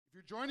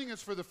you're joining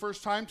us for the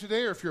first time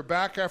today, or if you're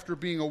back after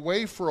being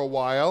away for a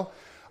while,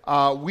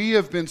 we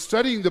have been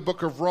studying the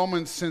book of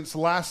Romans since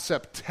last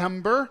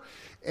September,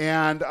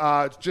 and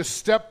just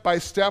step by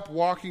step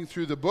walking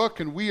through the book,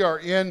 and we are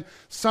in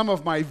some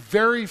of my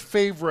very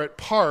favorite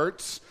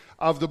parts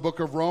of the book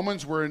of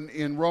Romans. We're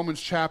in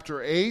Romans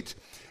chapter 8.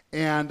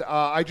 And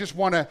I just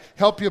want to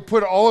help you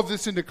put all of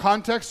this into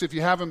context if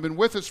you haven't been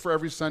with us for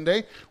every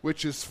Sunday,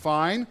 which is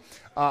fine.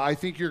 I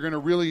think you're going to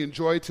really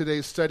enjoy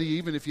today's study,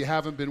 even if you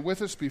haven't been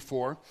with us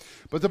before.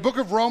 But the book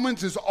of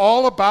Romans is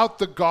all about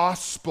the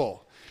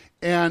gospel.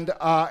 And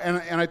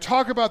I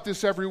talk about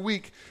this every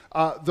week.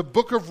 The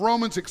book of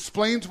Romans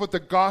explains what the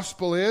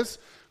gospel is.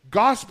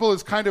 Gospel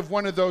is kind of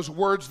one of those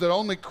words that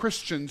only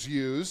Christians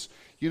use.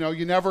 You know,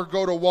 you never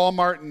go to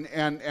Walmart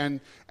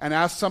and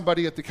ask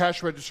somebody at the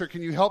cash register,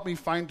 can you help me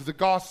find the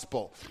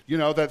gospel? You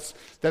know, that's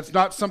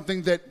not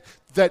something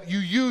that you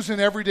use in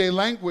everyday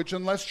language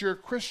unless you're a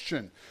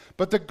Christian.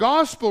 But the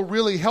gospel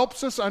really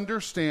helps us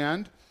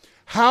understand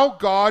how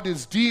God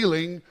is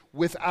dealing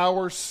with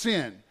our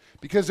sin.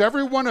 Because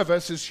every one of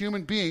us as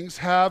human beings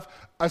have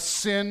a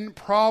sin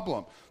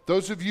problem.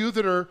 Those of you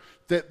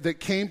that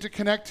came to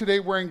Connect today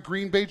wearing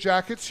Green Bay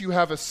jackets, you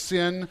have a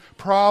sin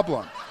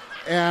problem.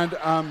 And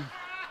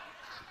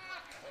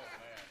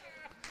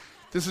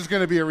this is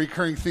going to be a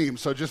recurring theme,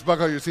 so just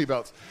buckle your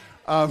seatbelts.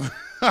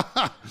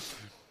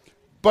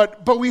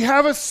 But we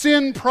have a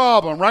sin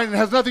problem, right? And it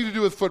has nothing to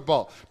do with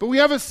football. But we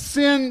have a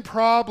sin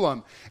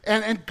problem.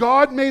 And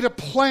God made a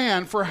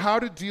plan for how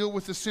to deal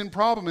with the sin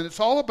problem. And it's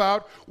all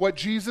about what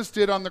Jesus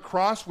did on the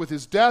cross with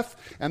his death.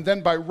 And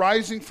then by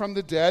rising from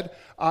the dead,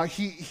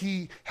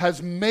 he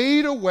has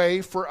made a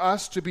way for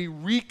us to be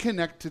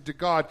reconnected to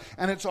God.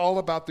 And it's all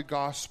about the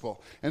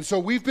gospel. And so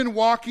we've been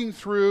walking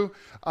through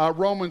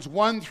Romans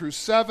 1 through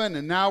 7.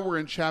 And now we're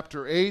in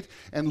chapter 8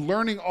 and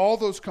learning all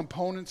those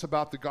components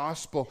about the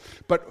gospel.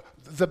 But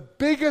the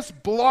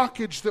biggest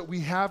blockage that we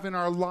have in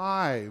our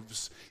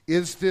lives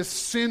is this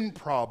sin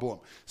problem.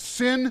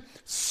 Sin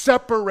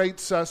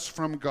separates us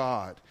from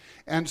God.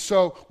 And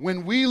so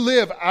when we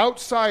live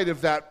outside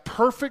of that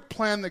perfect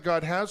plan that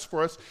God has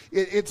for us,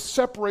 it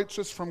separates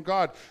us from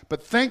God.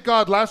 But thank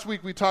God, last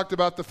week we talked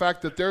about the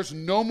fact that there's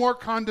no more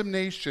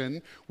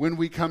condemnation when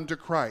we come to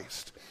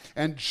Christ.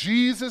 And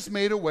Jesus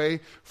made a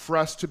way for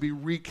us to be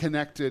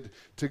reconnected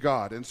to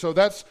God. And so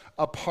that's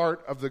a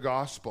part of the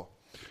gospel.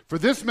 For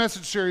this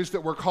message series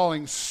that we're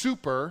calling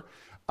Super,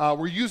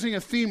 we're using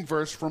a theme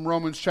verse from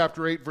Romans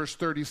chapter 8, verse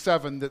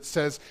 37 that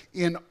says,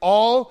 in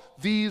all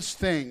these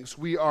things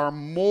we are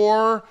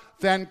more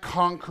than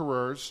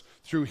conquerors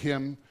through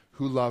him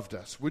who loved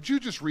us. Would you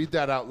just read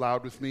that out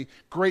loud with me?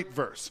 Great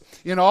verse.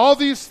 In all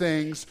these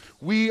things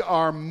we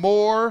are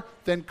more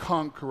than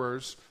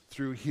conquerors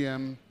through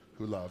him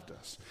who loved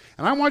us.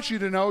 And I want you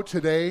to know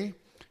today,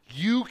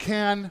 you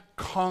can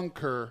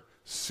conquer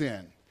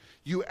sin.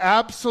 You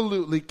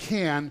absolutely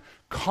can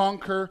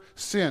conquer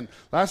sin.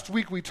 Last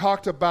week we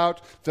talked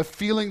about the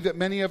feeling that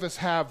many of us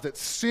have that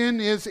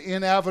sin is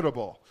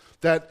inevitable.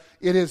 That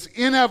it is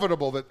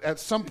inevitable that at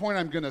some point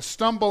I'm going to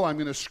stumble, I'm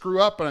going to screw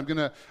up, and I'm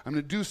going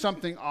to do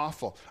something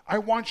awful. I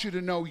want you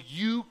to know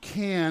you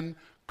can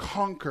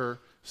conquer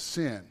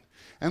sin.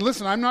 And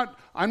listen, I'm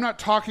not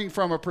talking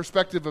from a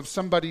perspective of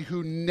somebody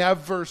who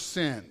never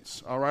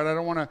sins. All right, I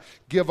don't want to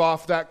give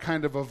off that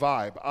kind of a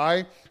vibe.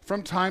 I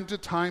from time to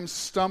time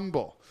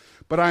stumble.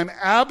 But I'm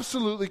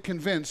absolutely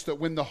convinced that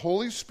when the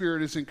Holy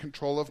Spirit is in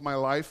control of my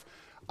life,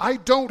 I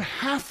don't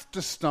have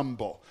to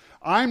stumble.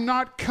 I'm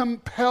not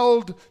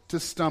compelled to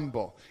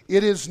stumble.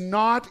 It is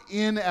not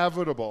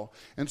inevitable.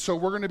 And so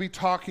we're going to be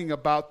talking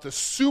about the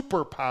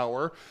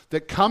superpower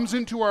that comes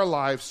into our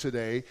lives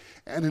today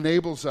and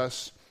enables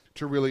us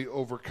to really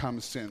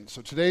overcome sin.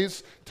 So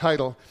today's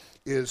title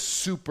is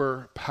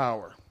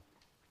Superpower.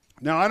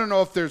 Now, I don't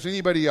know if there's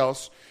anybody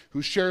else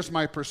who shares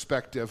my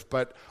perspective,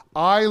 but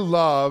I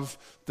love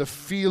the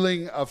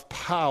feeling of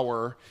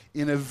power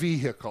in a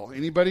vehicle.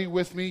 Anybody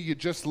with me? You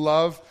just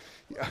love?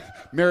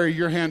 Mary,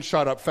 your hand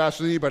shot up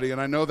faster than anybody, and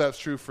I know that's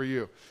true for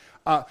you.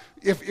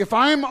 If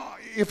I'm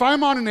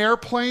on an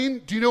airplane,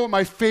 do you know what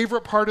my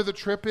favorite part of the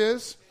trip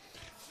is?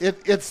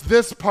 It's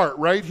this part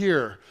right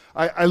here.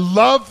 I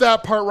love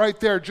that part right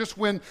there, just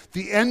when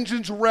the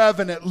engines rev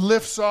and it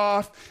lifts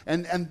off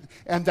and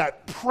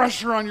that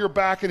pressure on your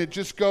back and it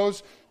just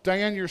goes.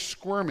 Diane, you're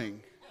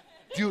squirming.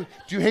 Do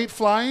you hate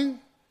flying?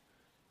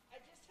 I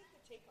just hate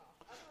the takeoff.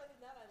 Other than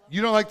that, I love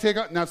You don't like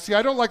takeoff? Now, see,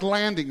 I don't like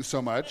landing so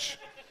much.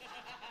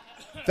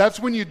 That's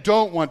when you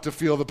don't want to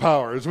feel the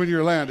power, is when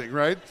you're landing,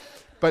 right?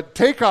 But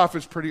takeoff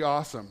is pretty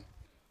awesome.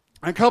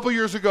 A couple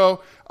years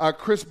ago,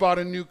 Chris bought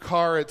a new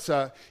car. It's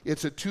a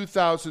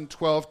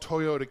 2012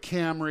 Toyota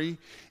Camry,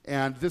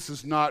 and this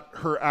is not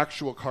her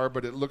actual car,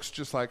 but it looks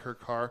just like her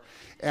car.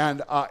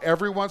 And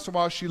every once in a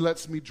while, she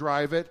lets me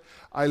drive it.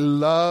 I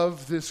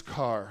love this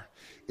car.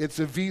 It's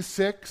a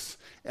V6,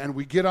 and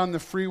we get on the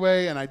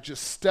freeway, and I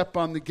just step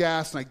on the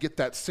gas, and I get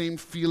that same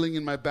feeling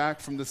in my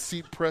back from the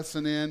seat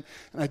pressing in,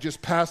 and I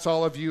just pass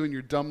all of you in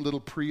your dumb little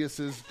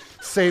Priuses,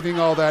 saving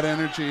all that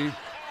energy.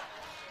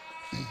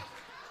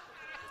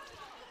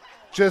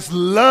 Just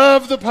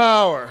love the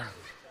power.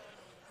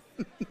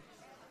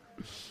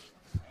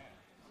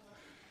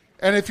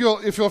 And if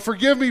you'll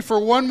forgive me for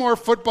one more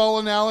football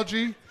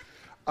analogy,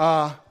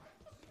 I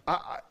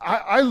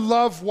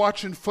love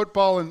watching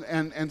football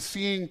and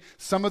seeing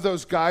some of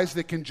those guys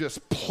that can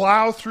just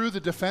plow through the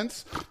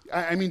defense.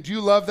 I mean, do you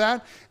love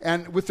that?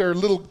 And with their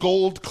little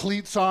gold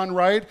cleats on,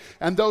 right?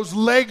 And those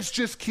legs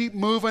just keep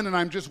moving, and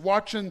I'm just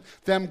watching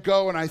them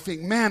go, and I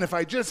think, man, if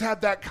I just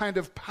had that kind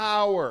of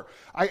power.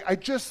 I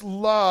just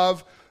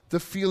love the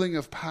feeling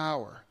of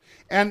power.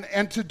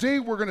 And today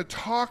we're going to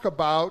talk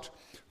about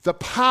the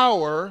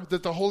power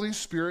that the Holy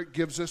Spirit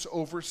gives us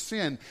over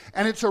sin.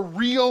 And it's a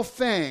real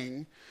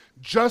thing,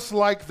 just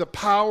like the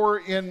power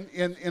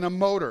in a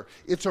motor.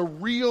 It's a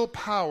real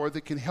power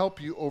that can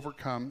help you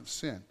overcome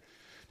sin.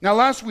 Now,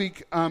 last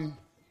week,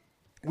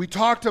 we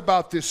talked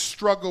about this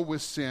struggle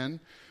with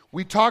sin.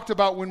 We talked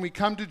about when we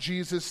come to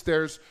Jesus,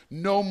 there's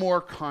no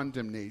more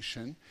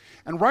condemnation.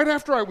 And right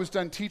after I was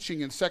done teaching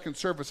in second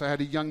service, I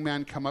had a young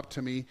man come up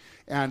to me,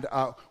 and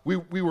we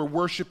were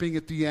worshiping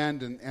at the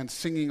end and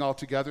singing all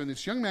together. And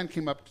this young man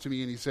came up to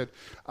me and he said,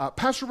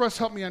 Pastor Russ,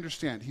 help me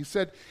understand. He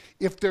said,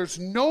 if there's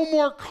no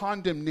more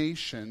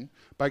condemnation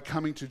by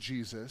coming to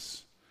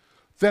Jesus,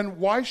 then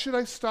why should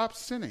I stop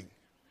sinning?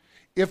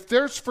 If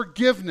there's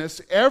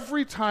forgiveness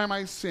every time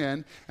I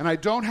sin, and I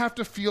don't have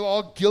to feel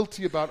all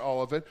guilty about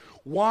all of it,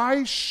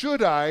 why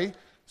should I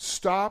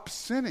stop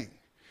sinning?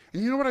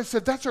 And you know what I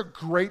said? That's a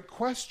great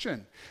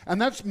question.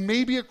 And that's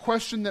maybe a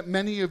question that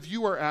many of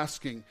you are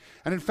asking.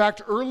 And in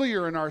fact,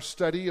 earlier in our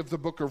study of the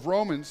book of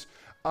Romans,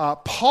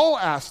 Paul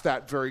asked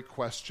that very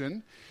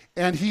question.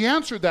 And he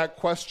answered that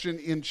question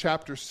in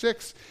chapter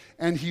 6.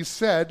 And he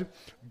said,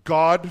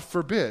 God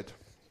forbid.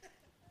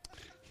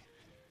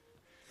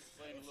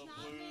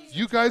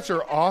 You guys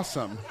are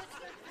awesome.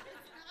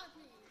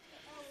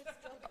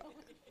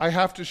 I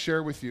have to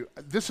share with you.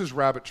 This is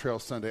Rabbit Trail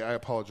Sunday. I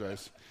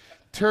apologize.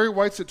 Terry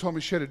Whitesett told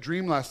me she had a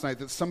dream last night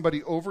that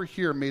somebody over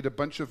here made a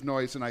bunch of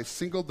noise, and I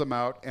singled them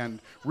out and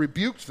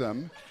rebuked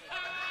them.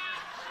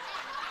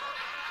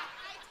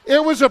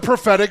 It was a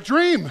prophetic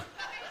dream.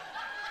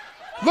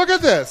 Look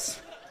at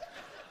this.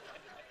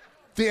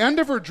 The end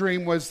of her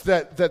dream was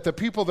that the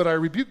people that I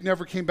rebuked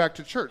never came back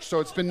to church. So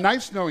it's been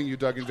nice knowing you,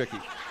 Doug and Vicki.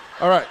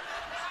 All right.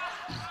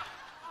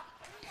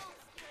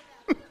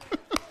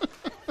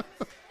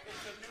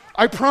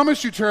 I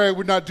promised you, Terry, I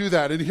would not do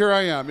that, and here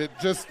I am. It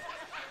just,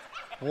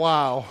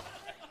 wow.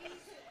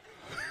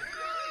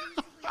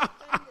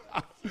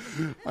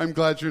 I'm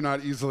glad you're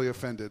not easily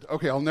offended.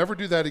 Okay, I'll never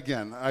do that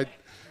again. That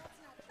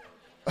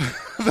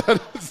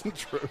isn't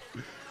true.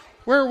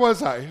 Where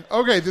was I?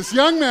 Okay, this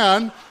young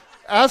man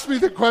asked me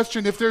the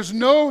question, if there's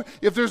no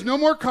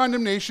more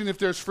condemnation, if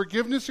there's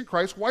forgiveness in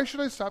Christ, why should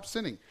I stop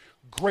sinning?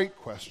 Great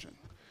question.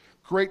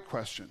 Great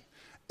question.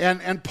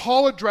 And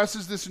Paul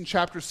addresses this in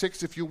chapter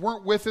 6. If you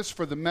weren't with us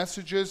for the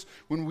messages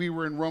when we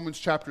were in Romans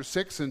chapter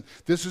 6, and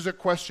this is a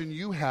question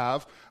you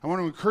have, I want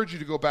to encourage you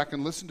to go back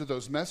and listen to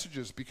those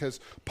messages,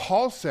 because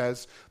Paul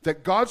says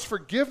that God's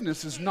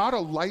forgiveness is not a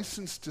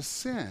license to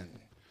sin.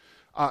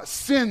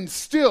 Sin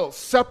still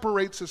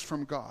separates us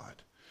from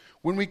God.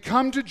 When we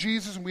come to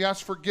Jesus and we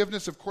ask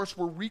forgiveness, of course,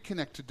 we're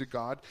reconnected to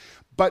God,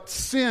 but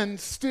sin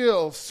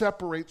still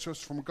separates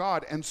us from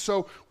God. And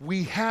so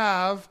we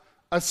have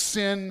a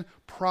sin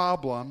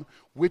problem,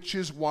 which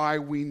is why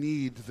we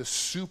need the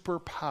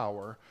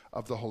superpower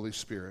of the Holy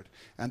Spirit.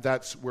 And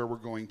that's where we're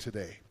going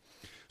today.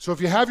 So if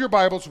you have your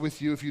Bibles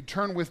with you, if you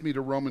turn with me to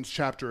Romans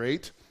chapter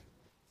 8,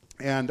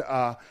 and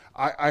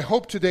I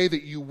hope today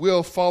that you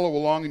will follow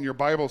along in your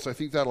Bibles. I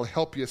think that'll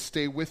help you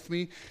stay with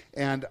me,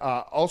 and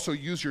also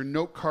use your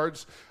note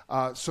cards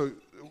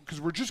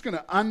because we're just going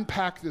to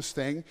unpack this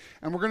thing,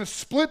 and we're going to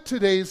split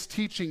today's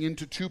teaching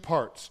into two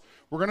parts.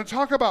 We're going to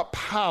talk about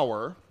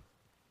power,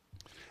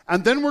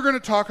 and then we're going to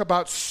talk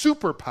about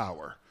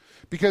superpower,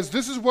 because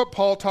this is what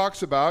Paul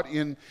talks about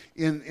in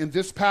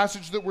this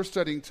passage that we're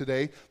studying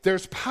today.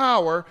 There's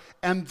power,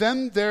 and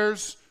then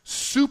there's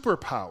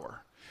superpower.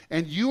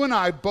 And you and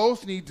I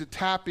both need to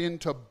tap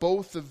into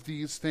both of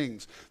these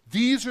things.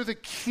 These are the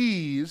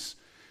keys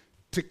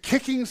to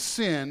kicking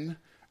sin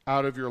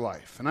out of your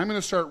life. And I'm going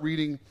to start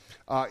reading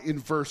in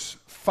verse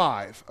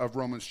 5 of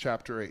Romans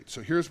chapter 8.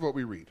 So here's what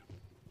we read.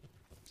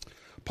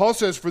 Paul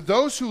says, "For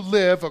those who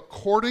live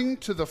according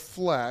to the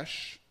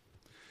flesh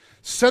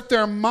set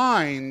their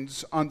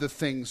minds on the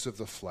things of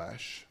the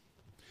flesh,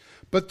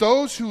 but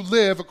those who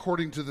live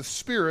according to the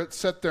Spirit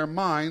set their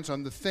minds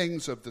on the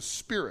things of the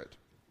Spirit.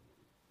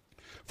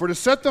 For to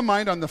set the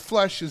mind on the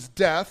flesh is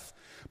death,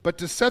 but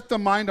to set the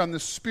mind on the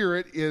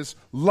Spirit is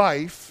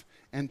life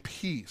and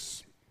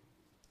peace.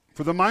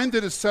 For the mind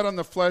that is set on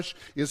the flesh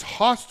is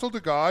hostile to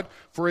God,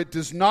 for it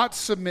does not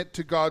submit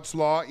to God's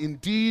law.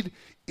 Indeed,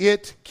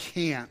 it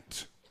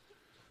can't.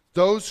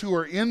 Those who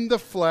are in the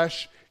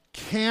flesh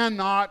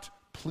cannot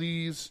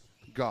please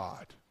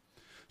God."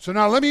 So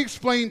now let me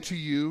explain to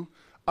you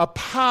a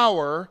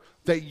power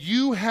that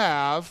you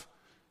have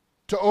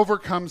to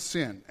overcome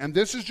sin. And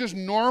this is just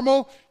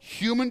normal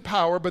human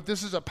power, but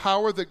this is a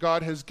power that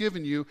God has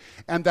given you,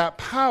 and that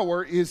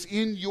power is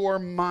in your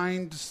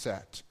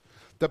mindset.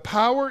 The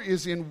power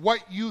is in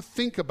what you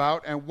think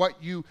about and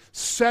what you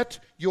set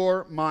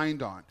your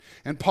mind on.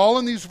 And Paul,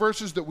 in these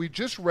verses that we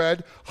just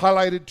read,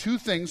 highlighted two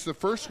things. The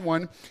first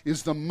one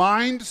is the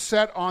mind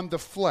set on the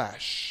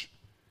flesh.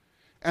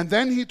 And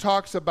then he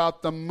talks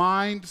about the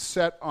mind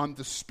set on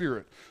the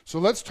spirit. So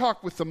let's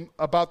talk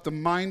about the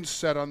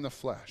mindset on the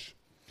flesh.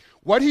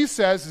 What he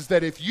says is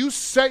that if you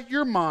set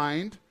your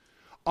mind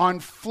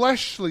on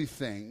fleshly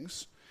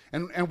things,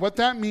 and what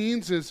that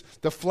means is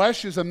the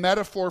flesh is a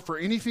metaphor for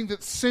anything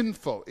that's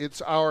sinful.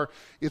 It's our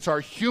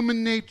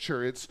human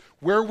nature. It's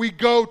where we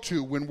go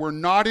to when we're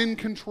not in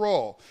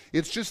control.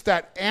 It's just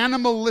that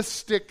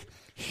animalistic,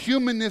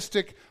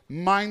 humanistic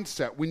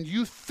mindset. When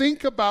you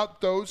think about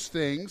those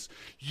things,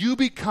 you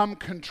become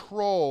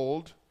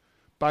controlled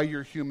by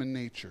your human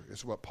nature,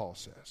 is what Paul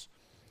says.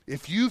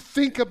 If you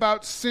think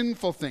about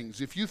sinful things,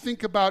 if you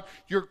think about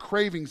your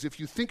cravings, if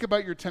you think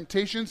about your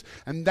temptations,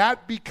 and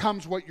that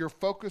becomes what you're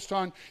focused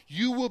on,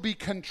 you will be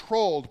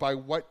controlled by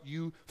what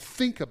you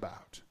think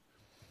about.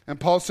 And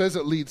Paul says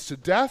it leads to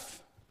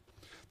death,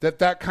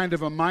 that kind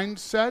of a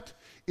mindset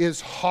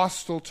is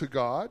hostile to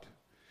God.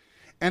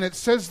 And it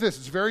says this,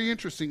 it's very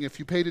interesting if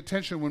you paid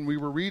attention when we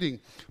were reading.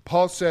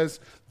 Paul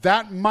says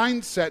that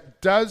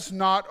mindset does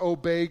not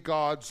obey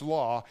God's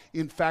law.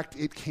 In fact,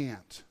 it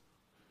can't.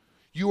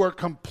 You are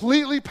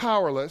completely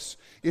powerless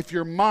if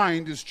your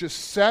mind is just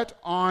set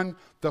on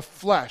the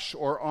flesh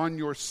or on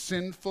your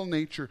sinful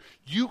nature.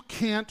 You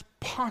can't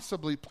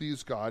possibly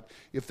please God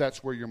if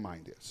that's where your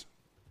mind is.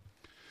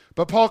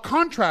 But Paul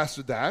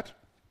contrasted that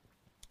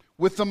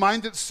with the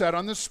mind that's set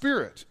on the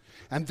Spirit.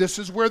 And this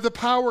is where the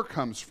power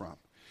comes from.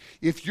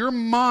 If your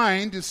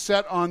mind is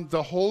set on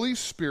the Holy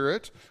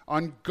Spirit,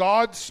 on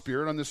God's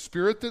Spirit, on the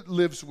Spirit that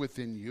lives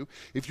within you,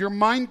 if your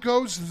mind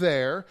goes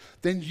there,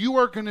 then you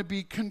are going to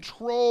be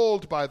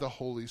controlled by the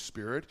Holy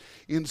Spirit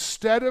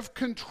instead of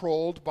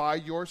controlled by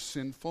your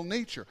sinful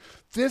nature.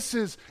 This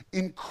is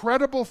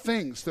incredible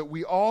things that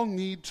we all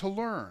need to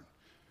learn.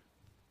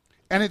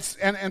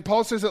 And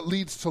Paul says it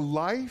leads to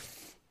life.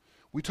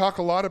 We talk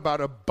a lot about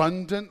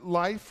abundant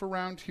life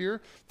around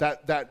here,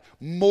 that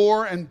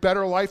more and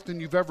better life than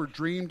you've ever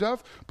dreamed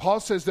of. Paul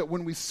says that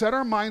when we set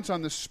our minds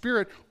on the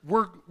Spirit,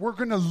 we're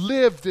going to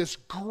live this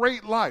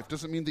great life.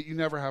 Doesn't mean that you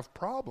never have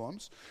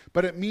problems,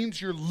 but it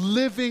means you're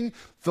living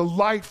the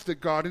life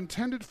that God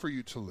intended for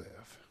you to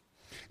live.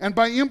 And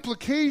by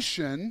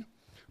implication,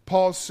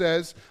 Paul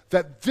says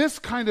that this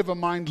kind of a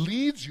mind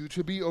leads you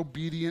to be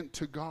obedient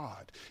to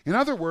God. In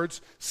other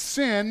words,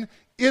 sin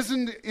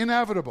isn't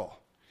inevitable.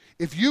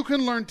 If you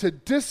can learn to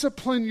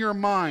discipline your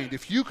mind,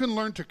 if you can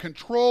learn to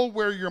control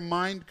where your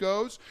mind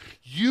goes,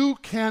 you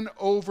can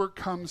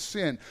overcome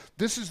sin.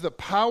 This is the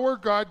power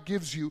God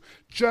gives you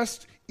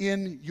just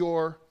in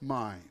your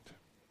mind.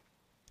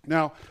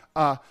 Now,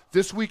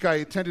 this week I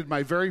attended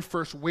my very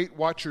first Weight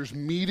Watchers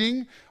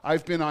meeting.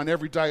 I've been on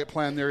every diet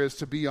plan there is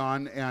to be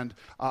on, and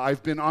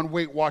I've been on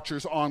Weight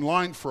Watchers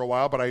online for a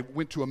while, but I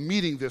went to a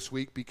meeting this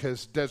week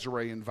because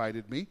Desiree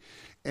invited me.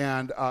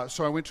 And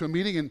so I went to a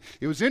meeting, and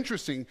it was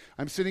interesting.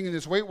 I'm sitting in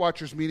this Weight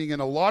Watchers meeting,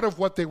 and a lot of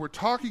what they were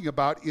talking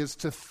about is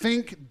to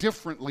think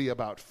differently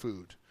about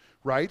food,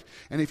 right?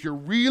 And if you're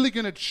really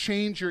going to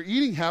change your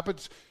eating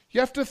habits, you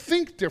have to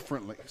think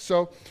differently.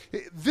 So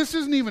this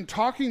isn't even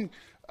talking,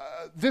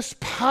 this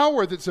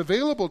power that's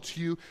available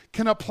to you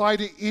can apply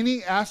to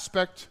any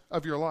aspect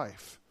of your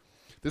life.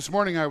 This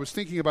morning I was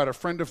thinking about a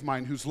friend of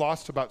mine who's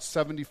lost about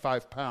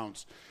 75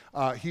 pounds.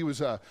 He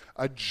was a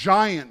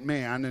giant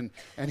man,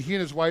 and he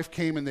and his wife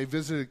came and they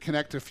visited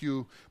Connect a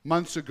few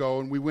months ago,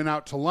 and we went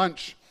out to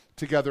lunch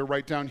together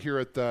right down here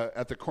at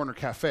the Corner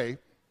Cafe.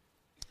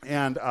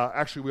 And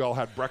actually, we all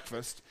had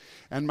breakfast.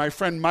 And my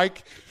friend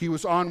Mike, he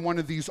was on one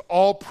of these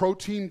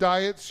all-protein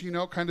diets,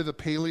 kind of the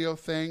paleo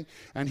thing.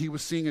 And he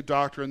was seeing a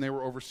doctor, and they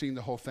were overseeing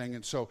the whole thing.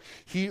 And so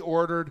he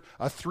ordered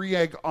a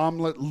 3-egg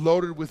omelet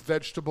loaded with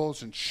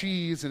vegetables and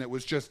cheese, and it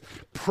was just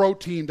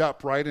proteined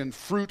up, right? And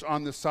fruit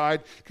on the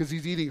side, because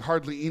he's eating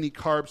hardly any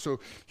carbs. So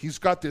he's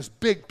got this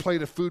big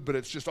plate of food, but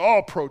it's just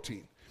all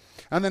protein.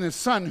 And then his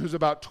son, who's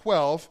about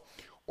 12,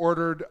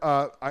 ordered,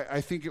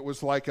 I think it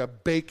was like a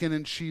bacon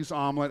and cheese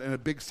omelet and a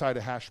big side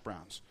of hash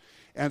browns.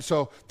 And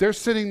so they're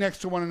sitting next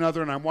to one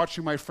another, and I'm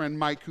watching my friend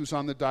Mike, who's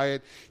on the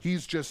diet.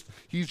 He's just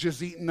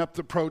eating up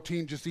the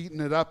protein, just eating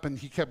it up, and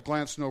he kept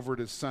glancing over at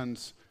his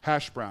son's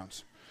hash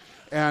browns.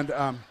 And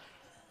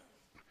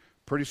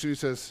pretty soon he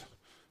says,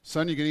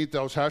 "Son, you gonna eat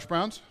those hash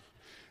browns?"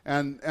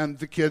 And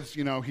the kids,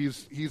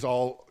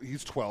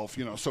 he's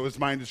 12, so his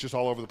mind is just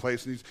all over the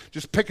place, and he's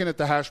just picking at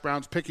the hash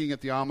browns, picking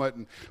at the omelet,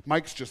 and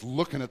Mike's just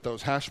looking at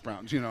those hash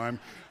browns. I'm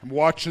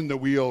watching the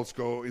wheels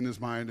go in his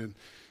mind, and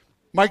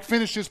Mike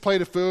finished his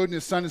plate of food, and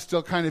his son is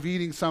still kind of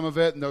eating some of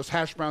it, and those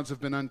hash browns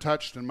have been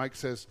untouched, and Mike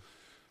says,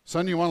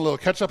 "Son, you want a little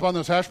ketchup on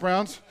those hash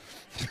browns?"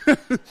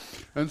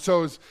 And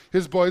so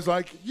his boy's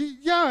like,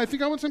 "Yeah, I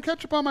think I want some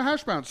ketchup on my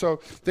hash browns." So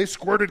they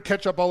squirted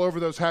ketchup all over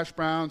those hash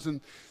browns, and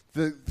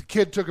The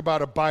kid took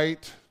about a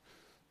bite,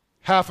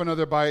 half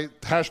another bite.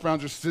 Hash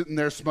browns are sitting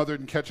there smothered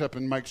in ketchup,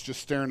 and Mike's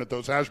just staring at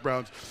those hash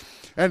browns.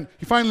 And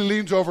he finally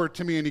leans over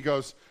to me and he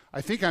goes,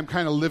 I think I'm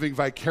kind of living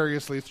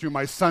vicariously through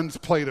my son's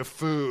plate of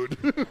food.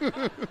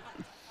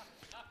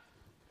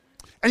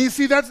 And you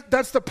see,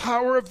 that's the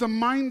power of the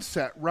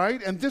mindset,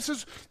 right? And this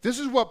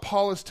is what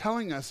Paul is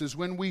telling us, is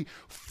when we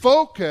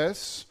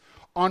focus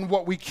on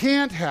what we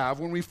can't have,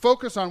 when we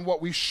focus on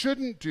what we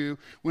shouldn't do,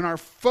 when our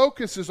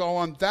focus is all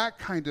on that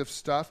kind of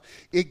stuff,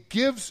 it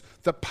gives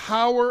the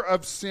power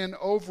of sin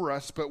over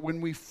us. But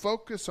when we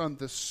focus on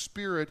the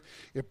Spirit,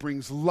 it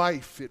brings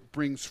life, it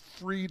brings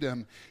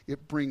freedom,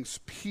 it brings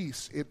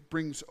peace, it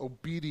brings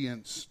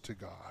obedience to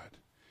God.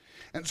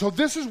 And so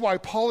this is why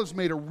Paul has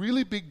made a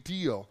really big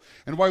deal,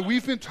 and why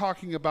we've been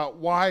talking about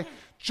why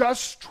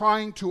just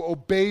trying to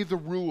obey the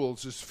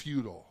rules is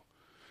futile.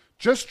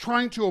 Just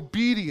trying to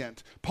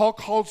obedient. Paul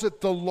calls it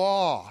the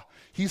law.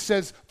 He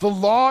says the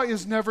law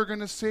is never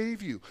going to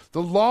save you.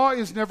 The law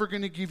is never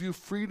going to give you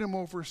freedom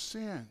over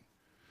sin.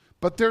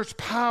 But there's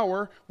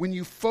power when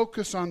you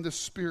focus on the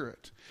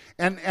Spirit.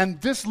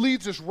 And this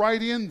leads us right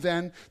in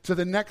then to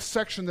the next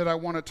section that I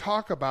want to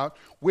talk about,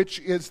 which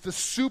is the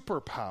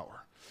superpower.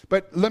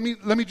 But let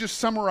me just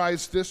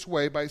summarize this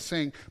way by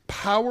saying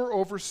power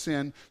over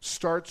sin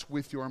starts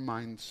with your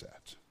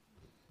mindset.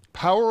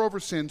 Power over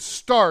sin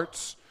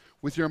starts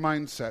with your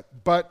mindset,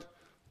 but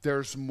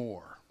there's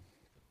more.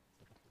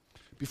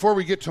 Before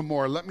we get to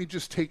more, let me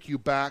just take you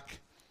back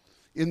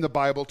in the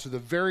Bible to the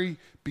very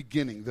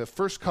beginning, the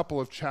first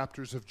couple of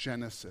chapters of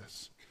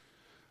Genesis.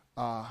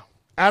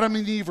 Adam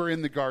and Eve are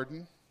in the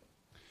garden.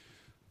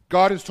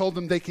 God has told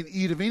them they can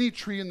eat of any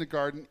tree in the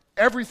garden.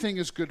 Everything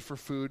is good for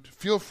food.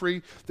 Feel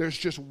free. There's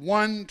just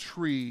one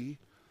tree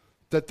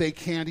that they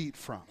can't eat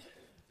from.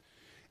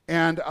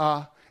 And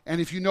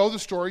if you know the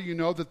story, you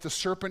know that the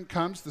serpent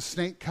comes, the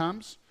snake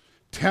comes,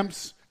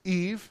 tempts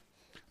Eve.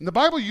 And the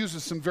Bible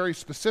uses some very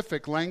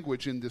specific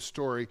language in this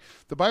story.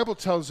 The Bible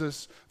tells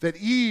us that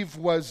Eve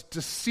was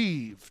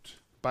deceived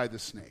by the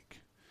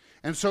snake.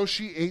 And so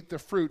she ate the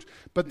fruit.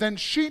 But then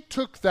she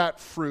took that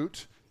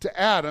fruit to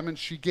Adam, and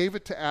she gave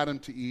it to Adam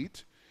to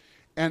eat.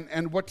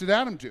 And what did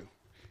Adam do?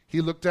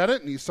 He looked at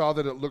it, and he saw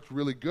that it looked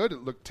really good.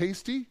 It looked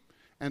tasty.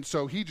 And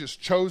so he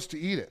just chose to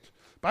eat it.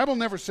 The Bible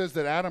never says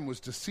that Adam was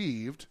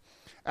deceived.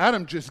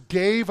 Adam just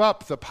gave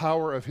up the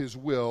power of his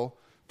will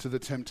to the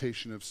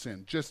temptation of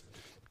sin. Just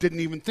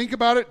didn't even think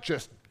about it,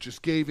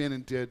 just gave in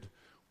and did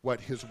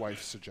what his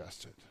wife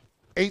suggested.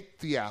 Ate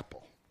the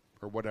apple,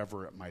 or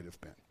whatever it might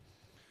have been.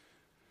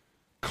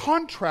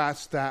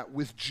 Contrast that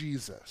with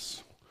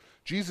Jesus.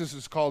 Jesus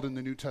is called in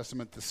the New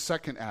Testament the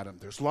second Adam.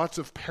 There's lots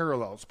of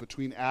parallels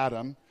between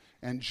Adam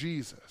and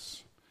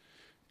Jesus.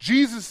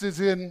 Jesus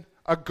is in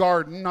a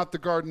garden, not the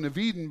Garden of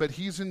Eden, but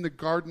he's in the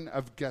Garden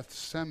of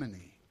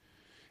Gethsemane.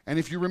 And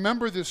if you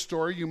remember this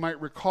story, you might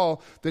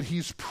recall that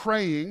he's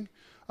praying.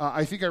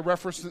 I think I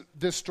referenced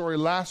this story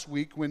last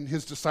week when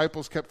his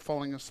disciples kept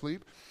falling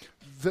asleep.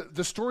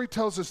 The story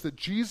tells us that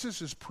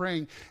Jesus is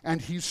praying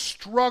and he's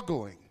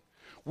struggling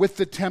with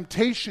the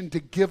temptation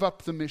to give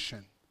up the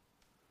mission.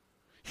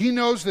 He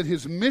knows that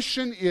his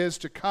mission is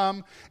to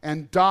come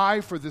and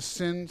die for the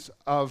sins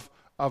of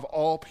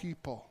all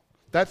people.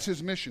 That's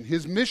his mission.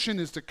 His mission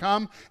is to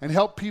come and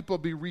help people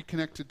be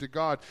reconnected to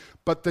God.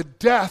 But the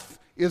death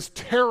is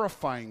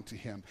terrifying to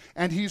him.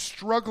 And he's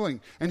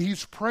struggling and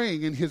he's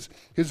praying. And his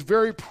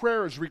very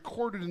prayer is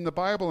recorded in the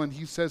Bible. And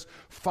he says,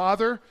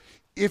 Father,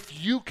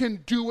 if you can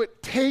do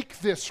it, take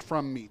this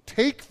from me.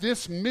 Take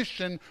this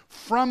mission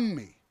from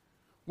me.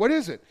 What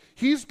is it?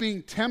 He's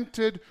being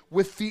tempted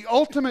with the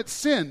ultimate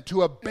sin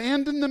to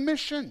abandon the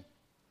mission.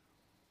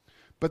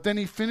 But then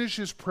he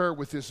finishes prayer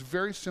with this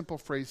very simple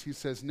phrase. He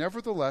says,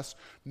 nevertheless,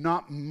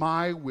 not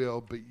my will,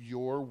 but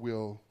your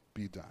will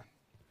be done.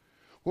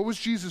 What was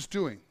Jesus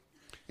doing?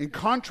 In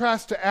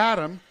contrast to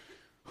Adam,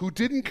 who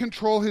didn't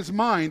control his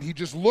mind, he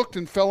just looked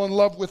and fell in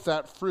love with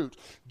that fruit.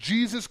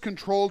 Jesus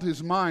controlled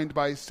his mind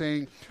by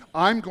saying,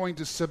 I'm going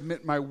to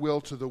submit my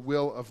will to the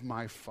will of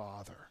my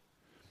Father.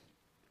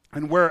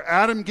 And where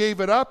Adam gave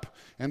it up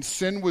and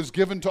sin was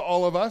given to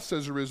all of us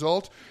as a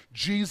result,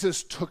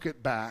 Jesus took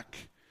it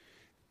back.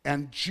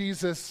 And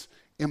Jesus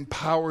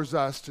empowers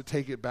us to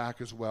take it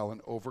back as well and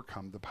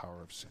overcome the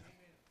power of sin.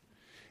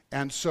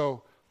 And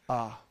so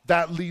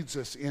that leads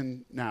us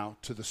in now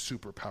to the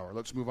superpower.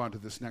 Let's move on to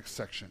this next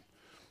section.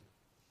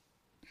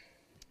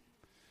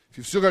 If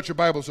you've still got your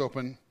Bibles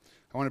open,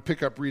 I want to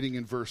pick up reading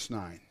in verse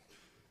 9.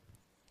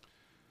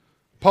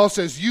 Paul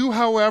says, you,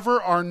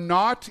 however, are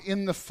not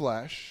in the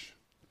flesh,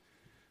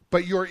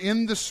 but you're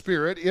in the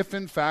Spirit, if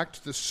in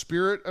fact the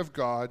Spirit of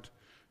God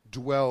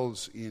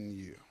dwells in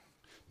you.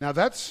 Now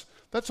that's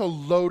a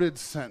loaded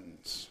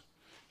sentence.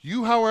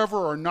 You,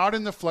 however, are not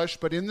in the flesh,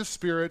 but in the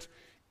Spirit,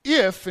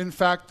 if, in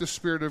fact, the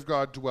Spirit of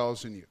God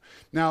dwells in you.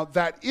 Now,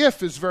 that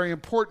if is very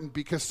important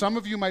because some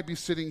of you might be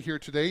sitting here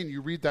today and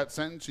you read that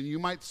sentence and you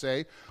might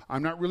say,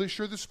 I'm not really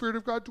sure the Spirit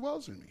of God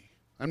dwells in me.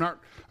 I'm not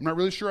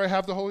really sure I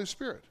have the Holy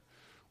Spirit.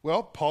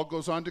 Well, Paul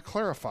goes on to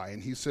clarify,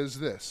 and he says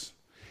this,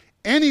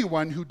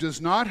 Anyone who does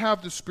not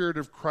have the Spirit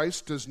of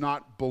Christ does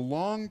not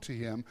belong to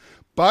him.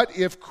 But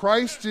if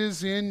Christ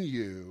is in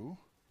you,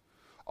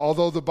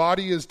 although the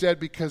body is dead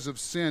because of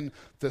sin,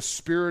 the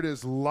Spirit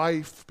is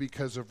life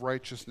because of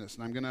righteousness.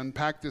 And I'm going to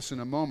unpack this in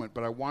a moment,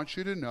 but I want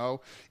you to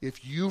know,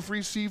 if you've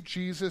received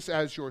Jesus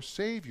as your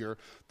Savior,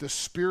 the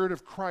Spirit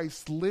of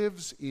Christ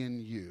lives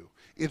in you.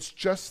 It's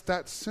just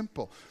that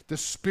simple. The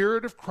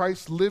Spirit of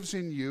Christ lives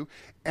in you,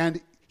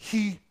 and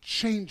he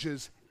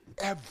changes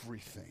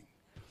everything.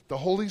 The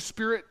Holy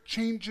Spirit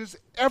changes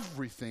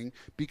everything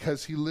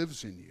because he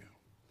lives in you.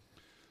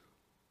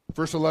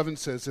 Verse 11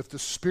 says, if the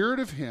Spirit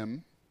of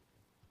him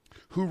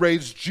who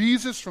raised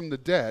Jesus from the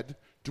dead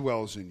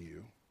dwells in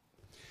you,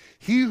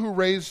 he who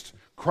raised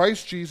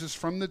Christ Jesus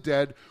from the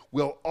dead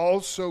will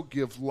also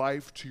give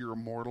life to your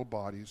mortal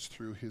bodies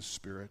through his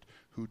Spirit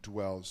who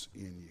dwells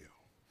in you.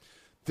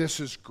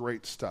 This is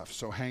great stuff,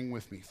 so hang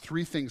with me.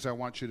 3 things I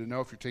want you to know.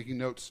 If you're taking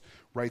notes,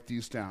 write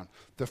these down.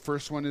 The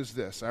first one is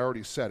this. I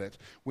already said it.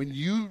 When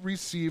you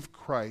receive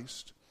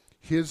Christ,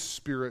 his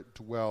Spirit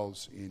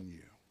dwells in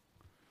you.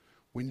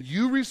 When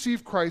you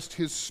receive Christ,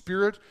 his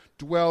Spirit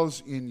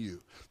dwells in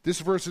you.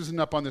 This verse isn't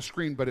up on the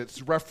screen, but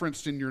it's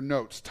referenced in your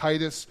notes.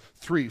 Titus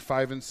 3,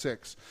 5 and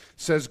 6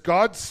 says,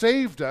 God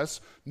saved us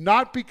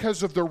not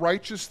because of the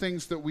righteous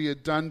things that we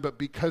had done, but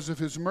because of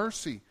his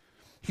mercy.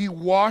 He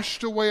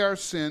washed away our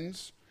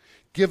sins,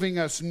 giving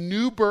us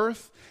new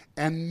birth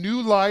and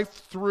new life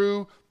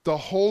through the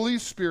Holy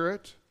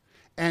Spirit,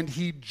 and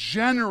he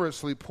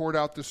generously poured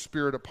out the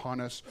Spirit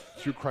upon us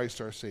through Christ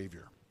our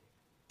Savior.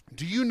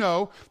 Do you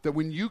know that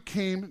when you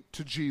came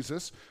to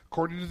Jesus,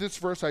 according to this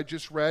verse I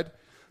just read,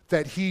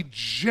 that he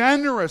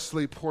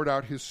generously poured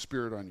out his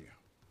Spirit on you?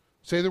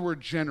 Say the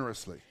word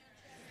generously.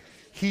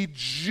 He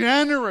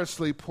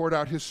generously poured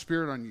out his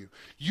Spirit on you.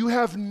 You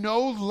have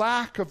no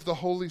lack of the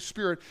Holy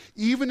Spirit,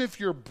 even if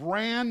you're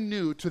brand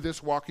new to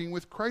this walking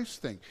with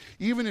Christ thing.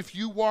 Even if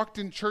you walked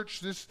in church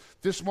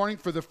this morning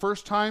for the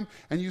first time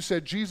and you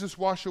said, Jesus,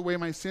 wash away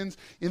my sins,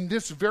 in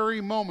this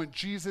very moment,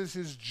 Jesus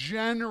is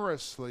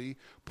generously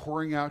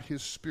pouring out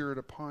his Spirit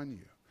upon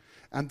you.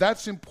 And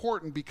that's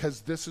important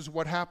because this is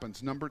what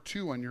happens. Number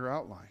 2 on your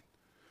outline.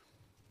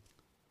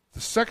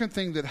 The second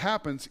thing that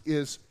happens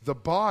is the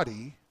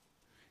body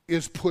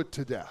is put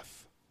to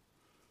death.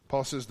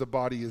 Paul says the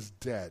body is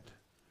dead.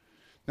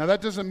 Now that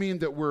doesn't mean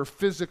that we're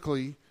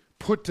physically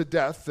put to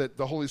death, that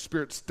the Holy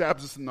Spirit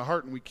stabs us in the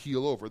heart and we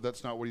keel over.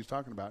 That's not what he's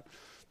talking about.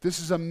 This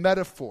is a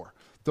metaphor.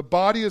 The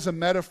body is a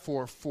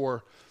metaphor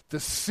for the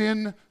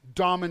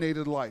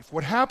sin-dominated life.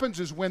 What happens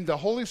is when the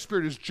Holy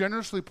Spirit is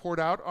generously poured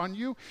out on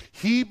you,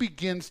 he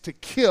begins to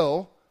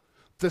kill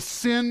the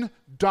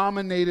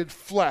sin-dominated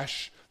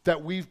flesh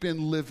that we've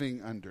been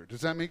living under.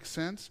 Does that make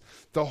sense?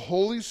 The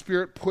Holy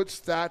Spirit puts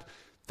that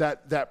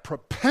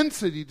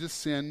propensity to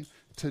sin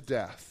to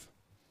death.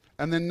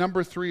 And then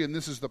number 3, and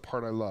this is the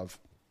part I love.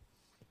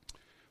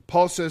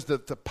 Paul says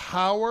that the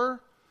power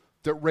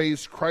that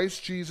raised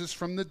Christ Jesus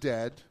from the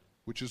dead,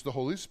 which is the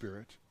Holy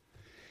Spirit,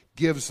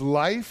 gives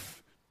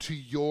life to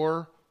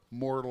your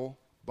mortal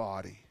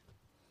body.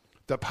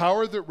 The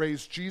power that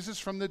raised Jesus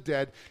from the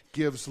dead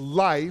gives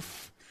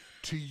life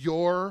to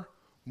your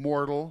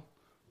mortal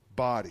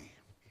body.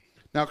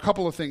 Now, a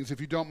couple of things, if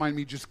you don't mind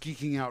me just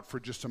geeking out for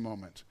just a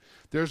moment.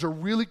 There's a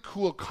really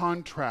cool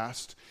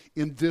contrast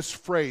in this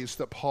phrase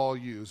that Paul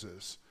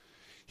uses.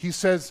 He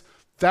says,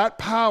 that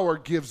power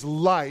gives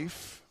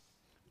life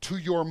to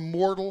your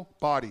mortal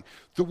body.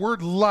 The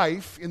word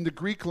life in the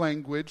Greek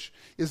language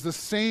is the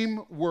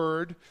same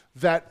word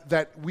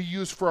that we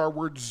use for our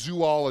word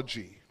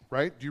zoology,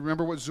 right? Do you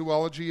remember what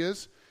zoology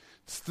is?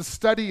 It's the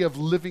study of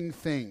living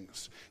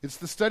things. It's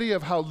the study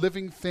of how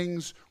living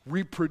things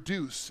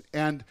reproduce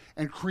and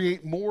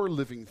create more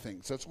living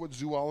things. That's what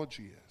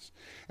zoology is.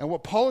 And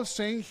what Paul is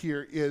saying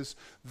here is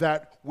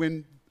that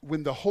when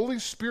the Holy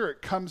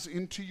Spirit comes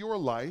into your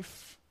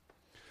life,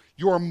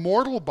 your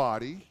mortal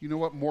body, you know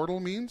what mortal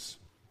means?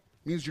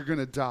 It means you're going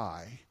to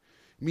die.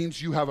 It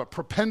means you have a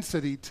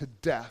propensity to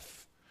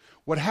death.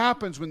 What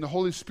happens when the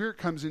Holy Spirit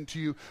comes into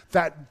you,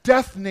 that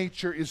death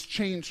nature is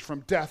changed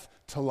from death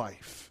to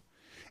life.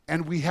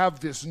 And we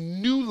have this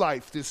new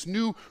life, this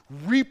new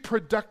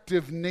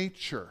reproductive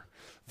nature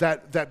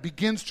that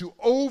begins to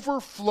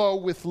overflow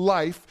with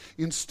life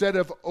instead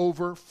of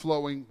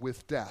overflowing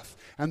with death.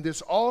 And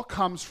this all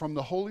comes from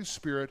the Holy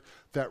Spirit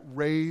that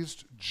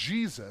raised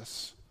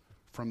Jesus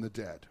from the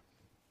dead.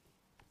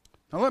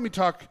 Now let me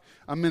talk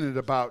a minute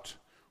about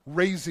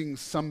raising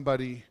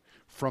somebody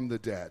from the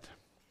dead.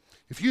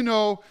 If you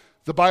know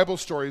the Bible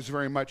stories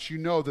very much, you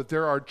know that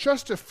there are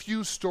just a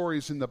few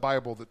stories in the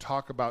Bible that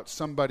talk about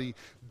somebody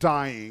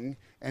dying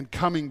and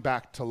coming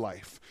back to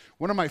life.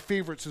 One of my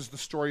favorites is the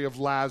story of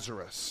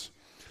Lazarus.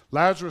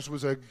 Lazarus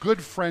was a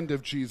good friend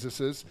of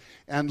Jesus's,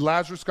 and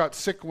Lazarus got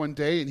sick one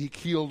day and he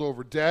keeled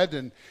over dead,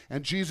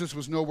 and Jesus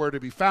was nowhere to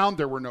be found.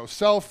 There were no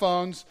cell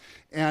phones,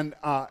 and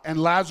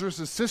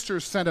Lazarus'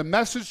 sisters sent a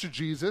message to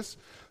Jesus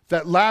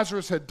that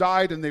Lazarus had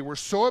died, and they were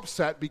so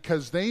upset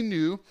because they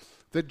knew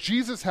that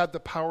Jesus had the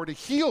power to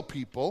heal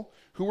people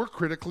who were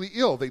critically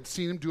ill. They'd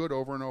seen him do it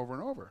over and over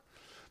and over.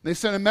 They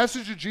sent a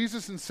message to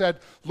Jesus and said,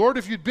 Lord,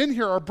 if you'd been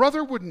here, our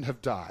brother wouldn't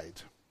have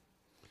died.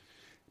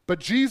 But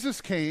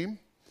Jesus came,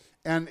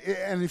 and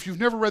if you've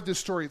never read this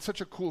story, it's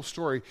such a cool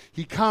story.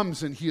 He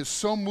comes and he is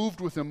so moved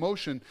with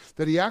emotion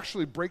that he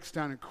actually breaks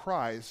down and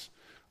cries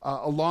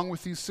along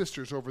with these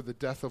sisters over the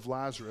death of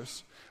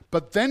Lazarus.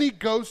 But then he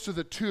goes to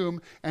the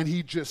tomb and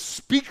he just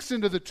speaks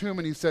into the tomb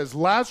and he says,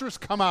 Lazarus,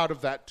 come out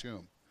of that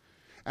tomb.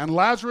 And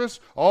Lazarus,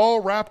 all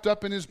wrapped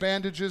up in his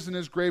bandages and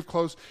his grave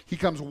clothes, he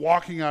comes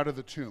walking out of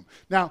the tomb.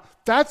 Now,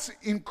 that's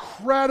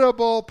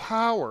incredible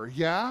power,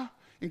 yeah?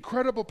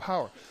 Incredible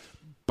power.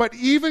 But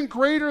even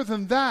greater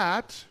than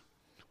that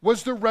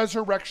was the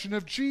resurrection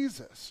of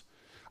Jesus.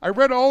 I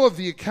read all of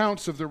the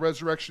accounts of the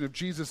resurrection of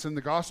Jesus in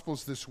the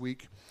Gospels this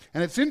week,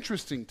 and it's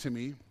interesting to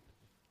me.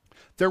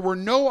 There were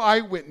no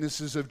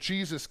eyewitnesses of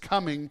Jesus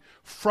coming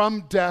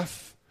from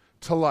death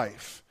to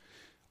life.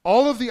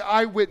 All of the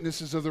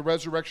eyewitnesses of the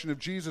resurrection of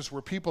Jesus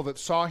were people that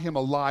saw him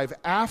alive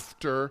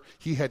after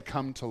he had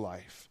come to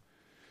life.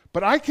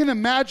 But I can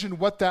imagine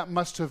what that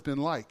must have been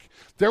like.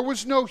 There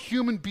was no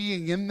human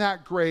being in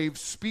that grave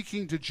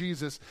speaking to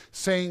Jesus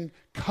saying,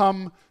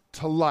 come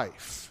to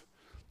life.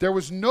 There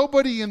was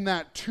nobody in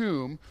that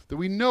tomb that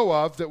we know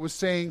of that was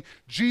saying,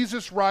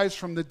 Jesus, rise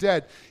from the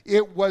dead.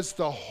 It was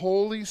the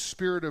Holy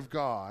Spirit of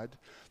God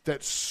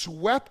that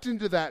swept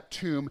into that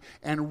tomb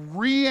and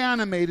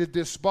reanimated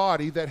this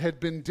body that had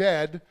been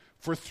dead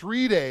for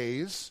 3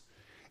 days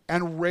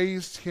and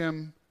raised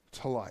him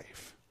to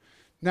life.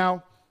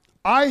 Now,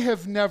 I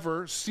have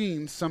never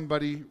seen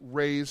somebody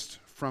raised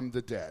from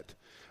the dead.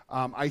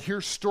 I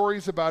hear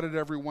stories about it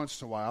every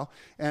once in a while,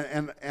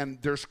 and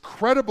there's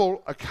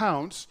credible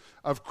accounts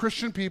of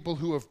Christian people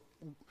who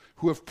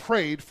have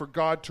prayed for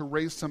God to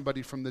raise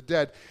somebody from the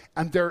dead,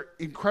 and they're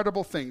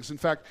incredible things. In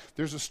fact,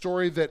 there's a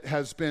story that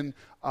has been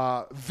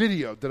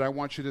videoed that I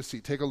want you to see.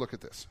 Take a look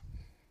at this.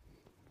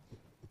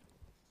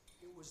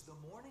 It was the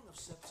morning of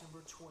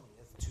September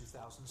 20th,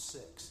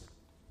 2006.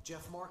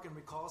 Jeff Markin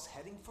recalls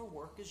heading for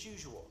work as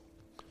usual.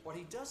 What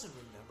he doesn't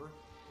remember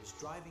is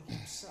driving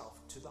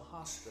himself to the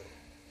hospital.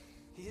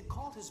 He had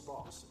called his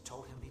boss and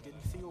told him he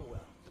didn't feel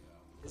well.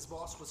 His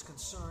boss was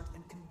concerned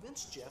and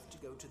convinced Jeff to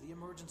go to the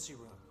emergency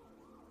room.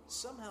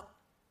 Somehow,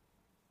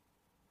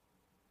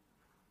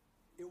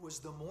 it was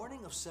the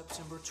morning of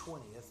September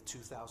 20th,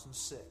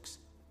 2006.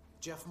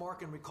 Jeff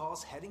Markin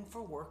recalls heading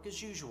for work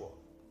as usual.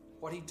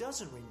 What he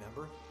doesn't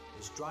remember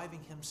is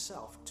driving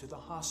himself to the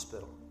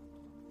hospital.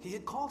 He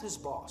had called his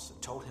boss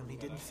and told him he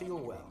didn't feel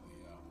well.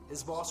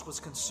 His boss was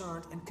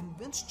concerned and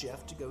convinced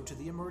Jeff to go to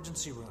the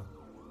emergency room.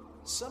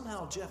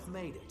 Somehow Jeff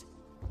made it.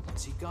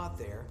 As he got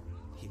there,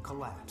 he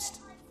collapsed.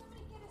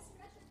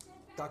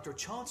 Dr.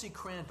 Chauncey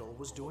Crandall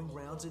was doing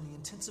rounds in the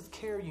intensive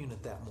care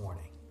unit that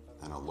morning.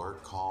 An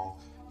alert call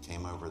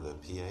came over the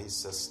PA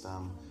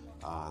system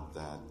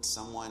that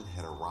someone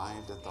had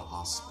arrived at the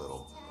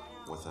hospital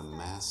with a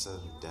massive,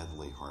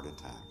 deadly heart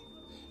attack.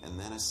 And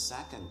then a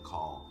second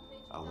call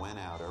went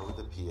out over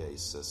the PA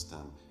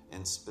system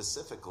and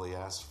specifically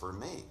asked for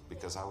me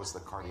because I was the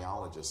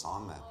cardiologist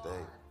on that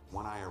day.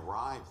 When I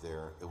arrived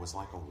there, it was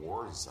like a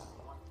war zone.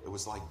 It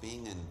was like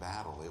being in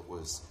battle. It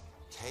was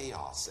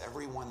chaos.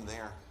 Everyone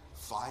there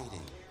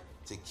fighting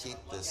to keep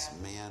this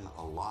man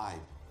alive.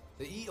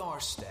 The ER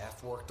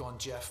staff worked on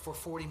Jeff for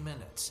 40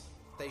 minutes.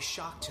 They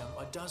shocked him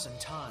a dozen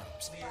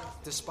times.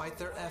 Despite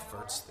their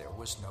efforts, there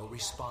was no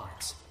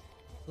response.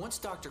 Once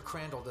Dr.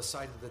 Crandall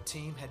decided the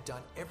team had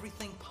done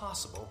everything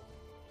possible,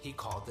 he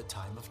called the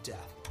time of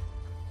death.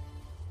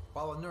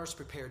 While a nurse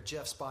prepared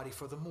Jeff's body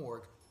for the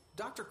morgue,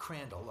 Dr.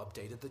 Crandall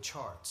updated the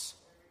charts.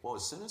 Well,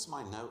 as soon as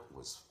my note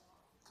was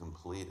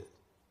completed,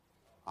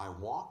 I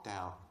walked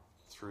out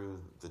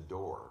through the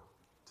door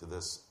to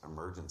this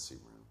emergency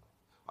room.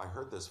 I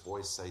heard this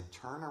voice say,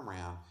 turn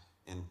around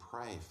and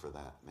pray for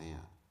that man.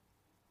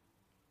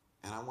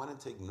 And I wanted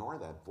to ignore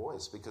that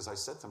voice because I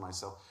said to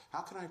myself,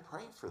 how can I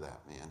pray for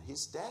that man?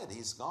 He's dead.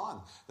 He's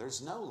gone.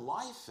 There's no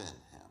life in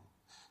him.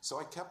 So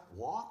I kept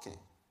walking.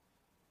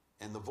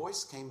 And the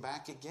voice came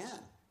back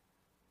again.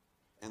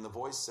 And the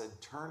voice said,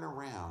 turn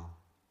around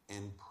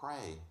and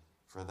pray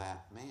for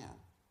that man.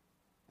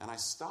 And I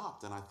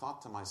stopped and I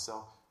thought to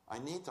myself, I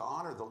need to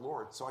honor the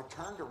Lord. So I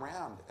turned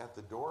around at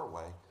the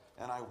doorway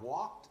and I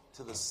walked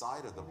to the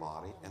side of the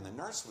body. And the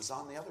nurse was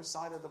on the other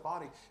side of the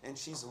body. And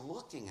she's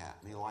looking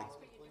at me like,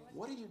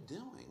 what are you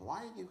doing? Why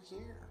are you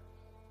here?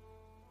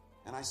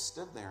 And I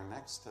stood there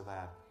next to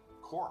that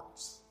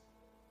corpse.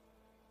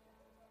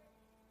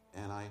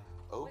 And I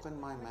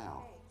opened my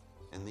mouth.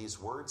 And these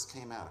words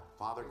came out.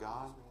 Father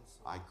God,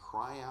 I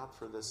cry out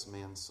for this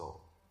man's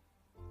soul.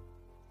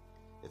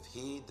 If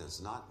he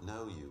does not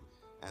know you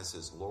as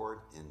his Lord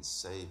and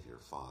Savior,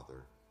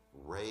 Father,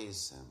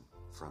 raise him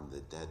from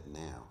the dead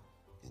now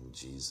in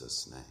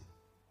Jesus'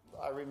 name.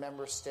 I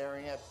remember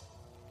staring at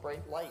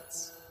bright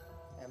lights,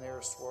 and they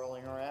were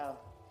swirling around.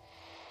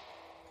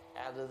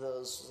 Out of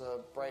those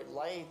bright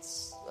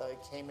lights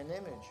came an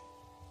image,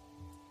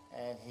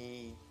 and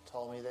he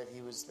told me that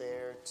he was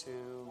there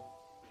to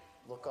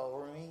look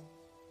over me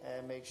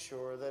and make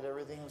sure that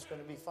everything was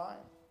going to be fine.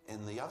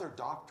 And the other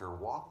doctor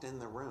walked in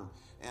the room,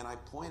 and I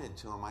pointed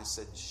to him. I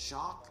said,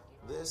 shock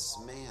this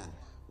man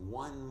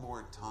one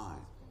more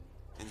time.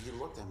 And he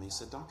looked at me. He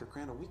said, Dr.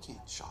 Crandall, we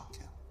can't shock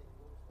him.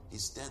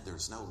 He's dead.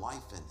 There's no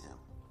life in him.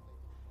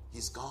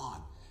 He's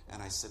gone.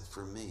 And I said,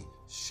 for me,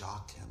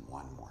 shock him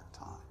one more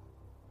time.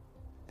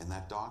 And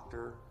that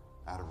doctor,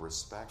 out of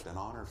respect and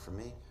honor for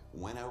me,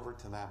 went over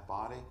to that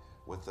body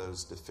with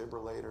those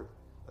defibrillator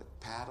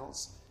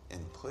paddles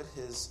and put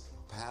his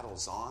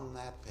paddles on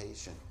that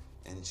patient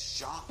and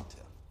shocked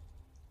him.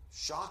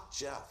 Shocked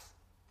Jeff.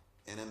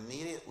 And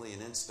immediately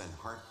an instant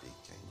heartbeat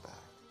came back.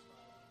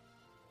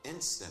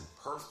 Instant,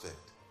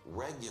 perfect,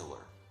 regular,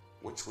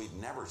 which we'd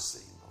never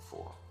seen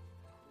before.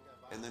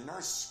 And the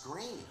nurse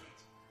screamed,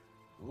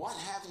 what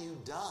have you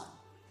done?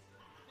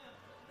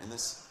 And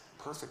this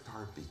perfect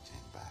heartbeat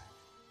came back.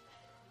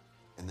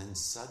 And then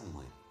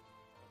suddenly,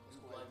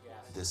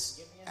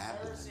 this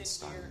abdomen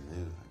started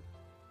moving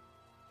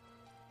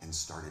and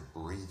started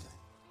breathing.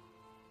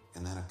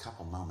 And then a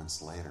couple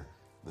moments later,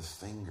 the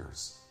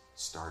fingers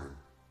started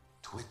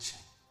twitching.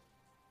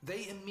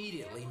 They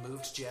immediately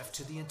moved Jeff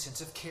to the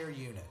intensive care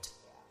unit.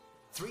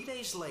 3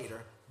 days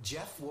later,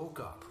 Jeff woke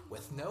up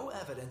with no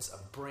evidence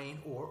of brain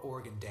or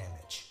organ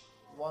damage.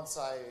 Once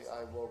I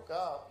woke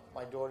up,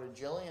 my daughter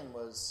Jillian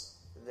was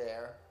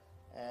there,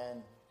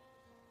 and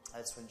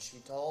that's when she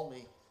told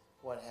me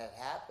what had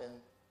happened.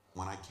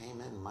 When I came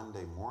in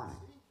Monday morning,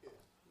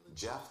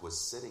 Jeff was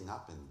sitting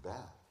up in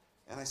bed.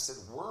 And I said,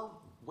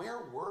 where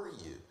were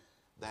you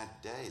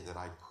that day that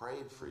I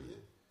prayed for you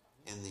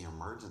in the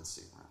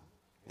emergency room?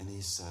 And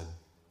he said,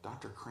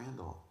 Dr.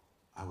 Crandall,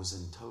 I was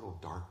in total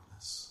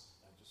darkness.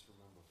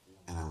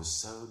 And I was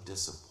so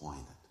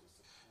disappointed.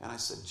 And I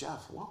said,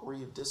 Jeff, what were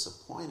you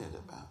disappointed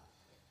about?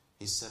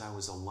 He said, I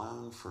was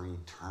alone for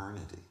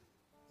eternity.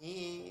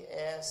 He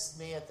asked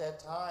me at that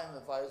time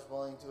if I was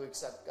willing to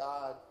accept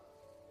God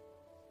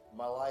in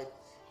my life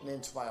and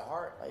into my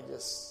heart. I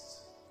just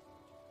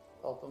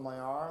opened my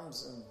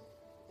arms and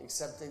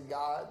accepted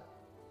God.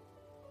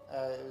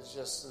 It was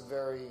just a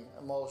very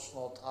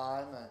emotional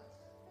time.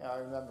 I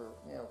remember,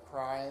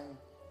 crying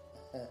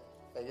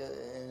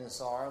in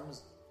his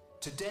arms.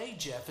 Today,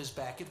 Jeff is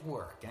back at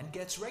work and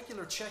gets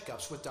regular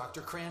checkups with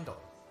Dr.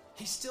 Crandall.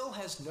 He still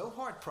has no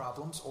heart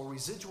problems or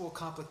residual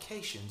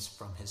complications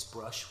from his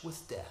brush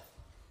with death.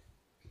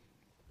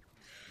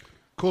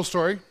 Cool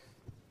story.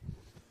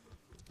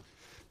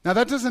 Now,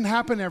 that doesn't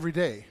happen every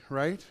day,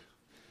 right?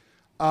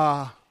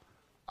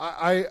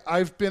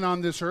 I've been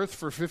on this earth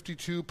for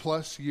 52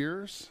 plus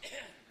years,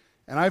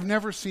 and I've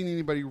never seen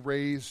anybody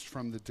raised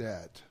from the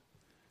dead.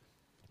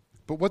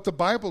 But what the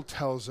Bible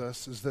tells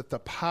us is that the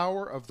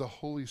power of the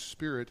Holy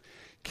Spirit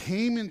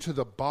came into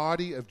the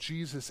body of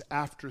Jesus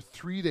after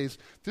 3 days.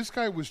 This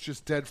guy was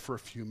just dead for a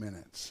few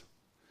minutes.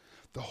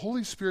 The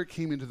Holy Spirit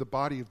came into the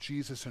body of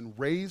Jesus and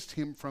raised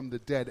him from the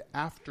dead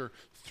after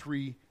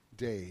 3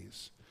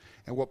 days.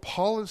 And what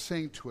Paul is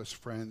saying to us,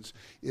 friends,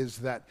 is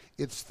that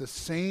it's the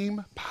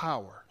same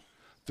power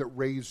that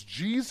raised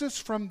Jesus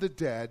from the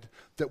dead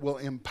that will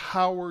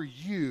empower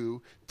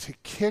you to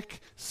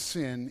kick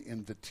sin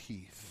in the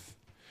teeth.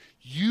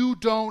 You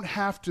don't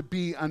have to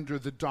be under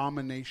the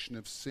domination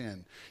of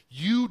sin.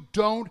 You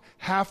don't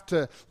have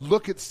to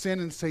look at sin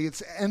and say,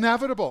 it's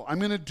inevitable. I'm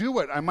going to do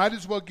it. I might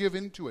as well give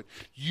into it.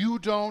 You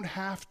don't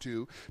have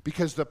to,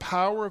 because the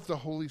power of the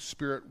Holy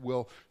Spirit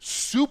will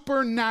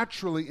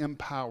supernaturally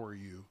empower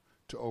you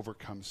to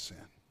overcome sin.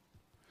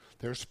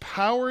 There's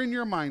power in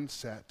your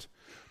mindset,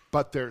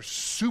 but there's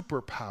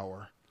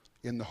superpower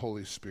in the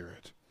Holy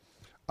Spirit.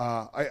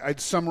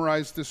 I'd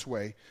summarize this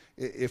way,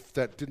 if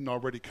that didn't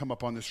already come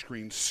up on the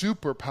screen.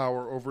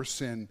 Superpower over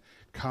sin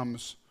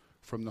comes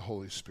from the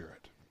Holy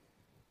Spirit.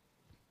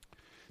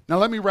 Now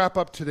let me wrap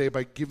up today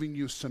by giving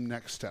you some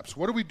next steps.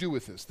 What do we do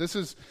with this? This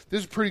is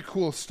pretty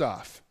cool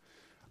stuff.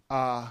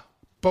 But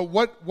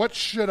what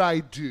should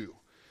I do?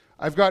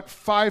 I've got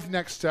 5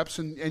 next steps,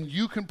 and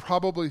you can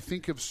probably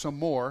think of some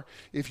more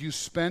if you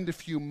spend a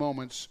few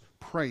moments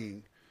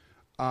praying.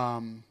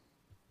 But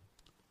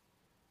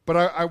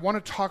I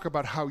want to talk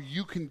about how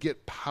you can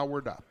get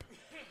powered up.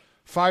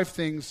 5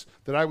 things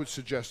that I would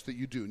suggest that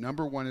you do.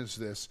 Number 1 is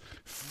this: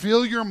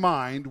 fill your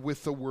mind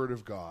with the Word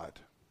of God.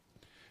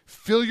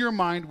 Fill your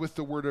mind with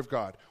the Word of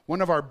God. One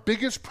of our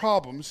biggest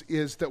problems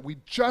is that we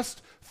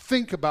just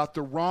think about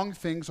the wrong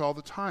things all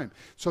the time.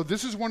 So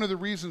this is one of the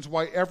reasons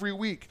why every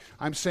week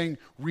I'm saying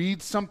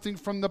read something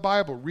from the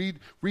Bible. Read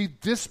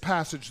this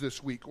passage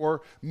this week,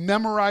 or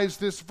memorize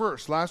this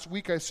verse. Last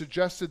week I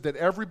suggested that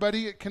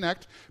everybody at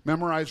Connect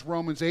memorize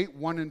Romans 8,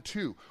 1 and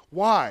 2.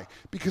 Why?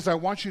 Because I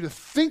want you to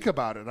think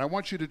about it. I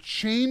want you to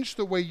change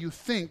the way you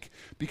think,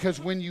 because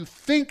when you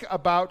think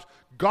about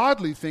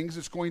godly things,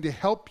 it's going to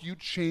help you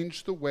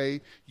change the way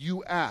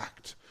you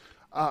act.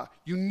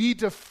 You need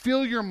to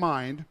fill your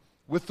mind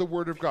with the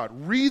Word of God.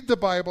 Read the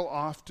Bible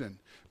often.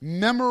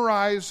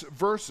 Memorize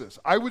verses.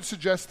 I would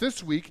suggest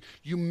this week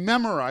you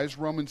memorize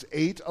Romans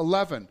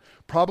 8:11,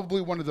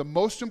 probably one of the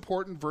most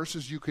important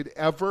verses you could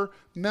ever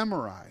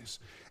memorize.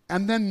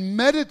 and then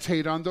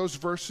meditate on those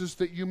verses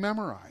that you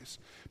memorize.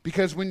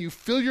 Because when you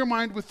fill your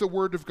mind with the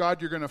Word of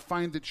God, you're going to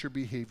find that your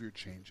behavior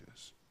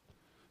changes.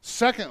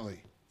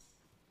 Secondly,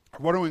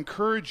 I want to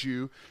encourage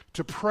you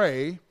to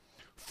pray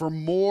for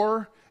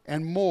more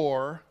and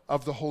more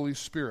of the Holy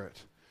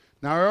Spirit.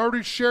 Now, I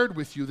already shared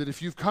with you that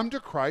if you've come to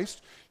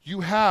Christ,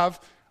 you have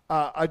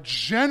a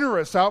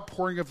generous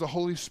outpouring of the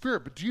Holy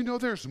Spirit. But do you know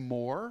there's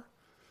more?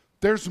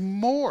 There's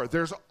more.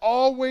 There's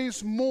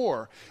always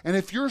more. And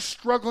if you're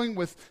struggling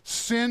with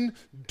sin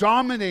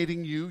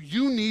dominating you,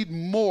 you need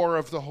more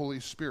of the Holy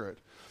Spirit.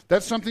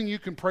 That's something you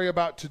can pray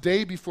about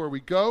today before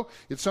we go.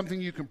 It's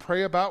something you can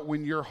pray about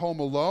when you're home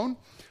alone.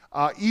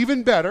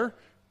 Even better,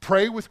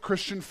 pray with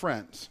Christian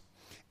friends.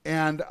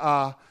 And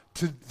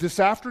this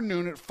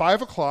afternoon at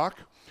 5 o'clock,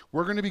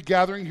 we're going to be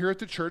gathering here at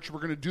the church. We're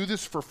going to do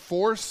this for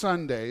 4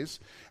 Sundays,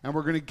 and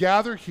we're going to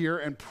gather here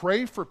and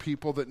pray for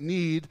people that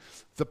need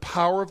the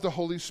power of the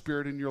Holy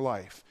Spirit in your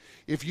life.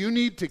 If you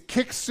need to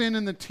kick sin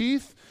in the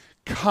teeth,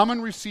 come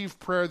and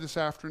receive prayer this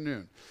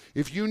afternoon.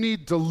 If you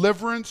need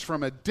deliverance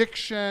from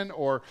addiction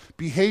or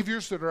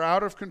behaviors that are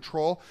out of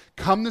control,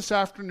 come this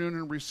afternoon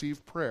and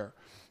receive prayer.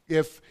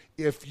 If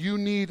you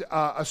need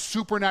a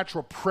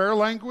supernatural prayer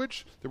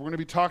language that we're going to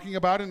be talking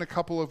about in a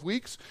couple of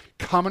weeks,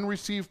 come and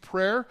receive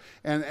prayer,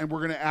 and we're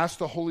going to ask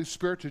the Holy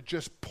Spirit to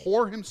just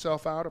pour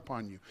himself out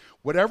upon you.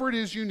 Whatever it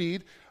is you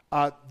need,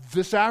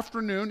 this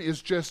afternoon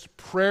is just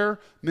prayer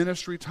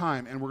ministry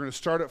time, and we're going to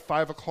start at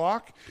 5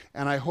 o'clock,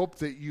 and I hope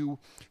that you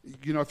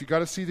know, if you got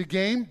to see the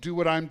game, do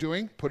what I'm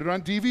doing, put it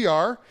on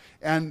DVR,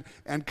 and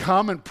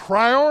come and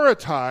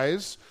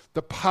prioritize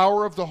the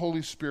power of the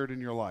Holy Spirit in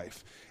your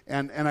life.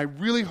 And I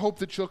really hope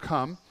that you'll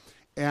come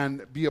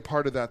and be a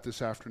part of that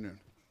this afternoon.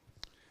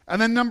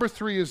 And then number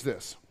 3 is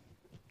this.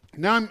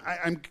 Now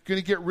I'm going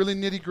to get really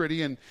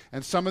nitty-gritty, and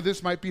some of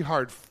this might be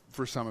hard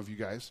for some of you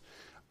guys.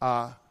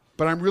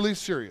 But I'm really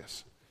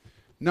serious.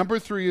 Number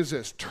 3 is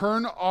this.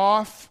 Turn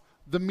off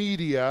the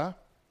media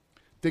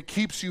that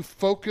keeps you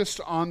focused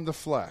on the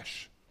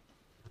flesh.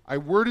 I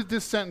worded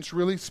this sentence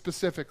really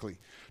specifically.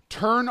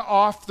 Turn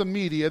off the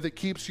media that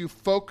keeps you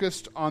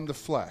focused on the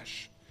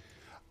flesh.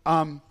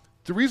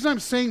 The reason I'm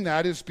saying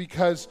that is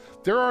because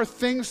there are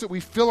things that we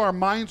fill our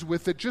minds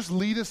with that just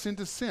lead us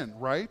into sin,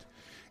 right?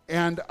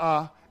 And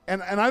I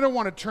don't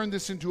want to turn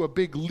this into a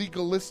big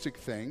legalistic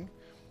thing,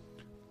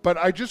 but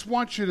I just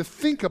want you to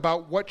think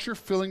about what you're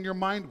filling your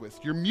mind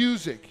with. Your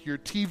music, your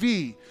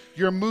TV,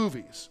 your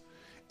movies.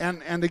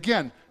 And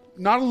again,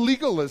 not a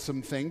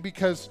legalism thing,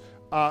 because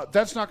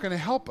that's not going to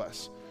help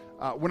us.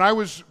 When I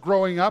was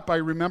growing up, I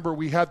remember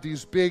we had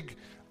these big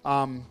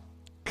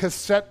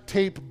cassette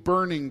tape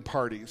burning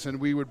parties, and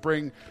we would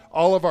bring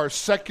all of our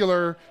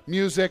secular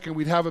music, and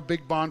we'd have a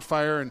big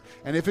bonfire,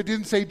 and if it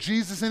didn't say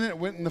Jesus in it, it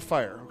went in the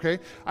fire, okay?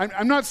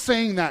 I'm not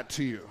saying that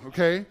to you,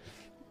 okay?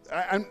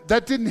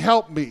 That didn't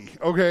help me,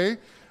 okay?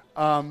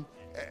 And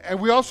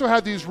we also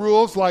had these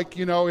rules like,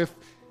 you know, if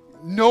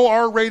no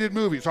R-rated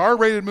movies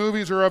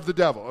are of the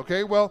devil,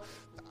 okay? Well,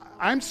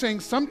 I'm saying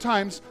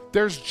sometimes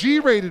there's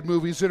G-rated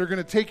movies that are going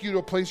to take you to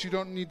a place you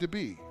don't need to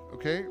be,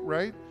 okay,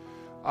 right?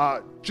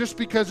 Just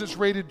because it's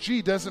rated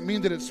G doesn't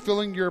mean that it's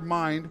filling your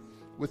mind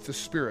with the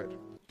Spirit.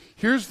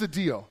 Here's the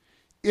deal.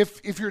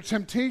 If your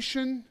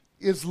temptation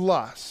is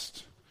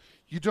lust,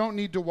 you don't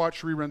need to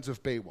watch reruns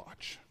of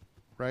Baywatch,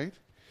 right?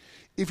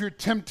 If your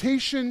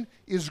temptation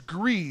is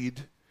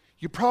greed,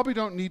 you probably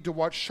don't need to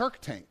watch Shark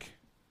Tank,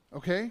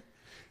 okay?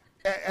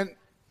 And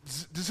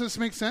does this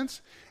make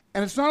sense?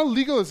 And it's not a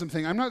legalism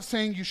thing. I'm not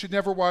saying you should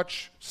never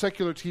watch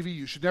secular TV.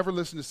 You should never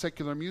listen to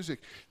secular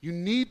music. You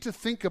need to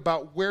think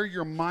about where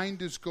your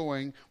mind is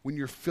going when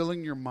you're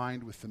filling your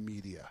mind with the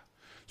media.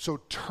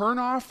 So turn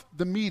off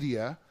the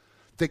media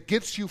that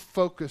gets you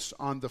focused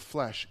on the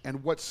flesh.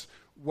 And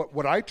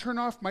what I turn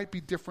off might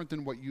be different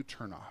than what you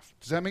turn off.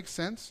 Does that make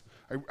sense?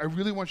 I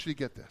really want you to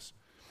get this.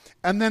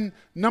 And then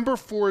number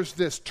 4 is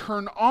this.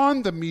 Turn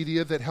on the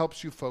media that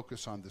helps you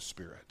focus on the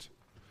Spirit.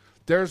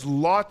 There's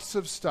lots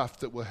of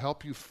stuff that will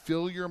help you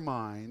fill your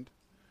mind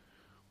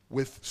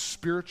with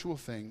spiritual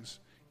things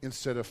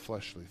instead of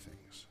fleshly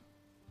things.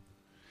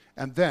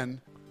 And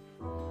then,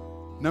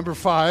 number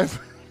 5,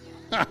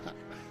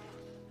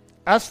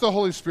 ask the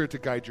Holy Spirit to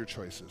guide your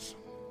choices.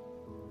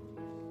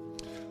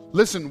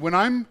 Listen, when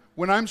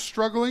I'm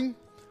struggling,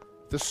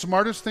 the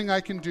smartest thing I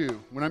can do,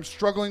 when I'm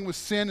struggling with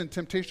sin and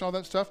temptation, all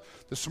that stuff,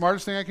 the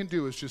smartest thing I can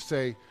do is just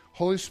say,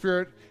 Holy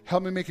Spirit,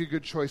 help me make a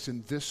good choice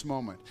in this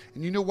moment.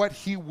 And you know what?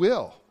 He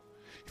will.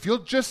 If you'll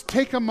just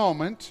take a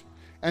moment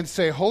and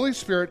say, Holy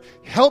Spirit,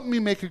 help me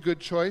make a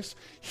good choice,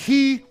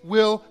 He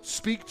will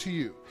speak to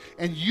you.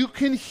 And you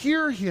can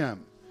hear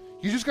Him.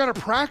 You just got to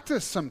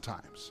practice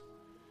sometimes.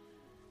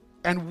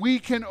 And we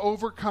can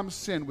overcome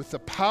sin with the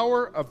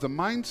power of the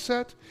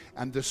mindset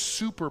and the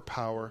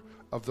superpower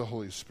of the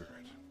Holy Spirit.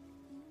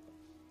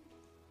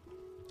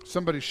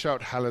 Somebody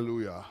shout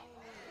hallelujah.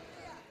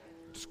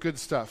 It's good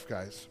stuff,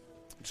 guys.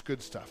 It's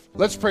good stuff.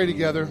 Let's pray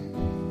together.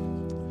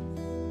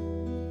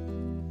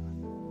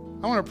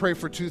 I want to pray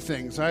for 2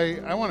 things.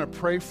 I want to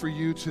pray for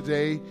you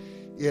today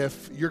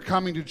If you're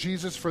coming to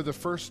Jesus for the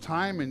first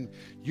time and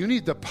you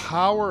need the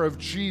power of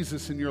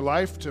Jesus in your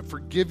life to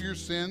forgive your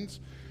sins,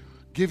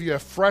 give you a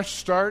fresh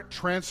start,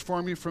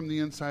 transform you from the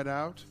inside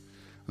out.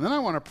 And then I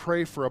want to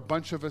pray for a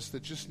bunch of us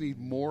that just need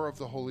more of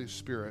the Holy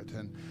Spirit.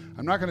 And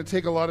I'm not going to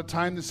take a lot of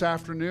time this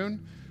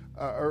afternoon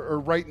or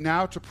right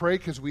now to pray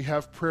because we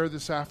have prayer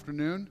this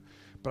afternoon.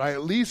 But I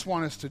at least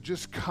want us to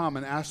just come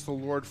and ask the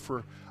Lord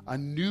for a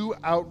new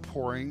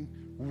outpouring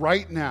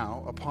right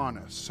now upon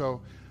us.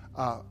 So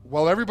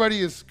while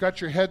everybody has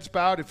got your heads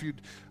bowed, if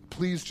you'd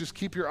please just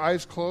keep your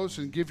eyes closed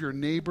and give your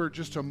neighbor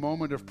just a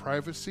moment of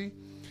privacy.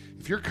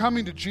 If you're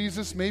coming to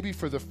Jesus maybe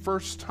for the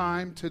first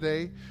time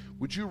today,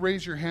 would you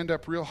raise your hand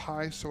up real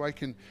high so I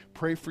can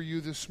pray for you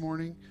this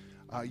morning?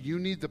 You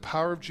need the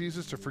power of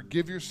Jesus to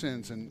forgive your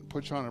sins and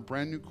put you on a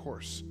brand new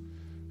course.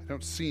 I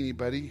don't see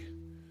anybody.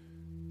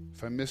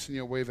 If I'm missing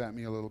you, wave at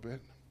me a little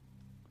bit.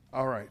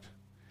 All right.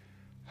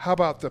 How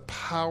about the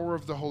power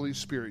of the Holy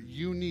Spirit?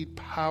 You need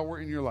power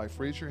in your life.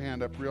 Raise your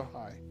hand up real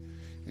high.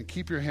 And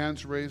keep your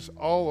hands raised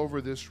all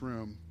over this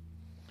room.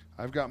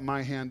 I've got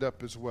my hand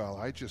up as well.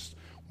 I just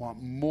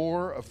want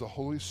more of the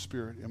Holy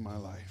Spirit in my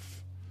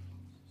life.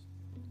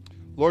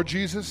 Lord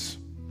Jesus,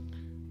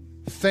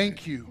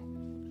 thank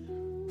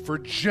you for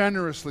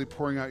generously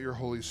pouring out your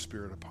Holy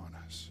Spirit upon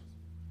us.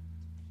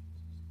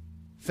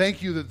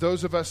 Thank you that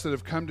those of us that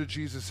have come to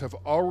Jesus have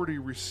already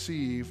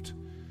received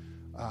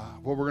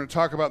what we're going to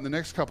talk about in the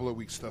next couple of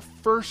weeks, the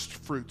first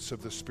fruits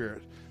of the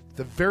Spirit,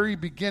 the very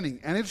beginning.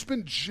 And it's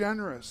been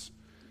generous.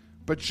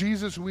 But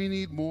Jesus, we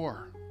need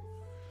more.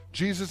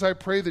 Jesus, I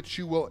pray that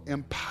you will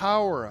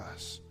empower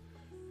us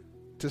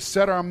to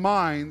set our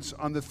minds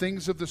on the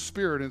things of the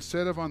Spirit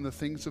instead of on the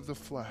things of the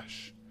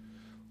flesh.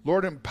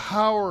 Lord,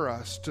 empower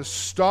us to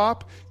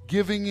stop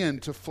giving in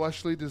to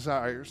fleshly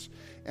desires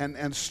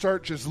and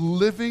start just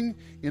living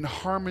in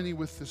harmony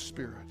with the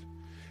Spirit.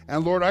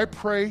 And Lord, I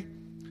pray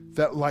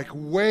that like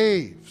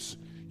waves,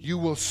 you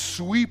will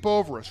sweep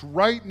over us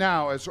right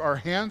now as our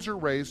hands are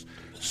raised,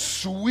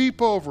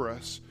 sweep over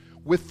us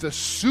with the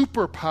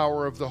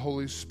superpower of the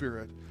Holy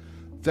Spirit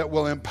that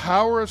will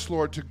empower us,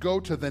 Lord, to go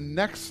to the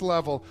next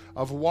level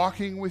of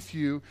walking with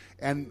you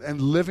and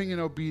living in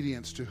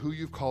obedience to who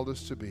you've called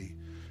us to be.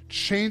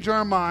 Change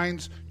our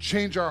minds,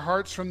 change our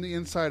hearts from the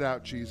inside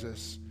out,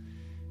 Jesus,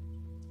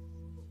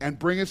 and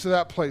bring us to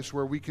that place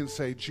where we can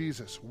say,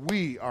 Jesus,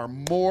 we are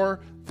more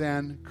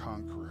than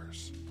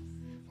conquerors.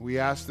 We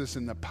ask this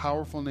in the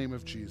powerful name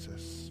of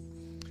Jesus.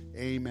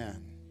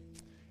 Amen.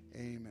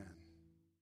 Amen.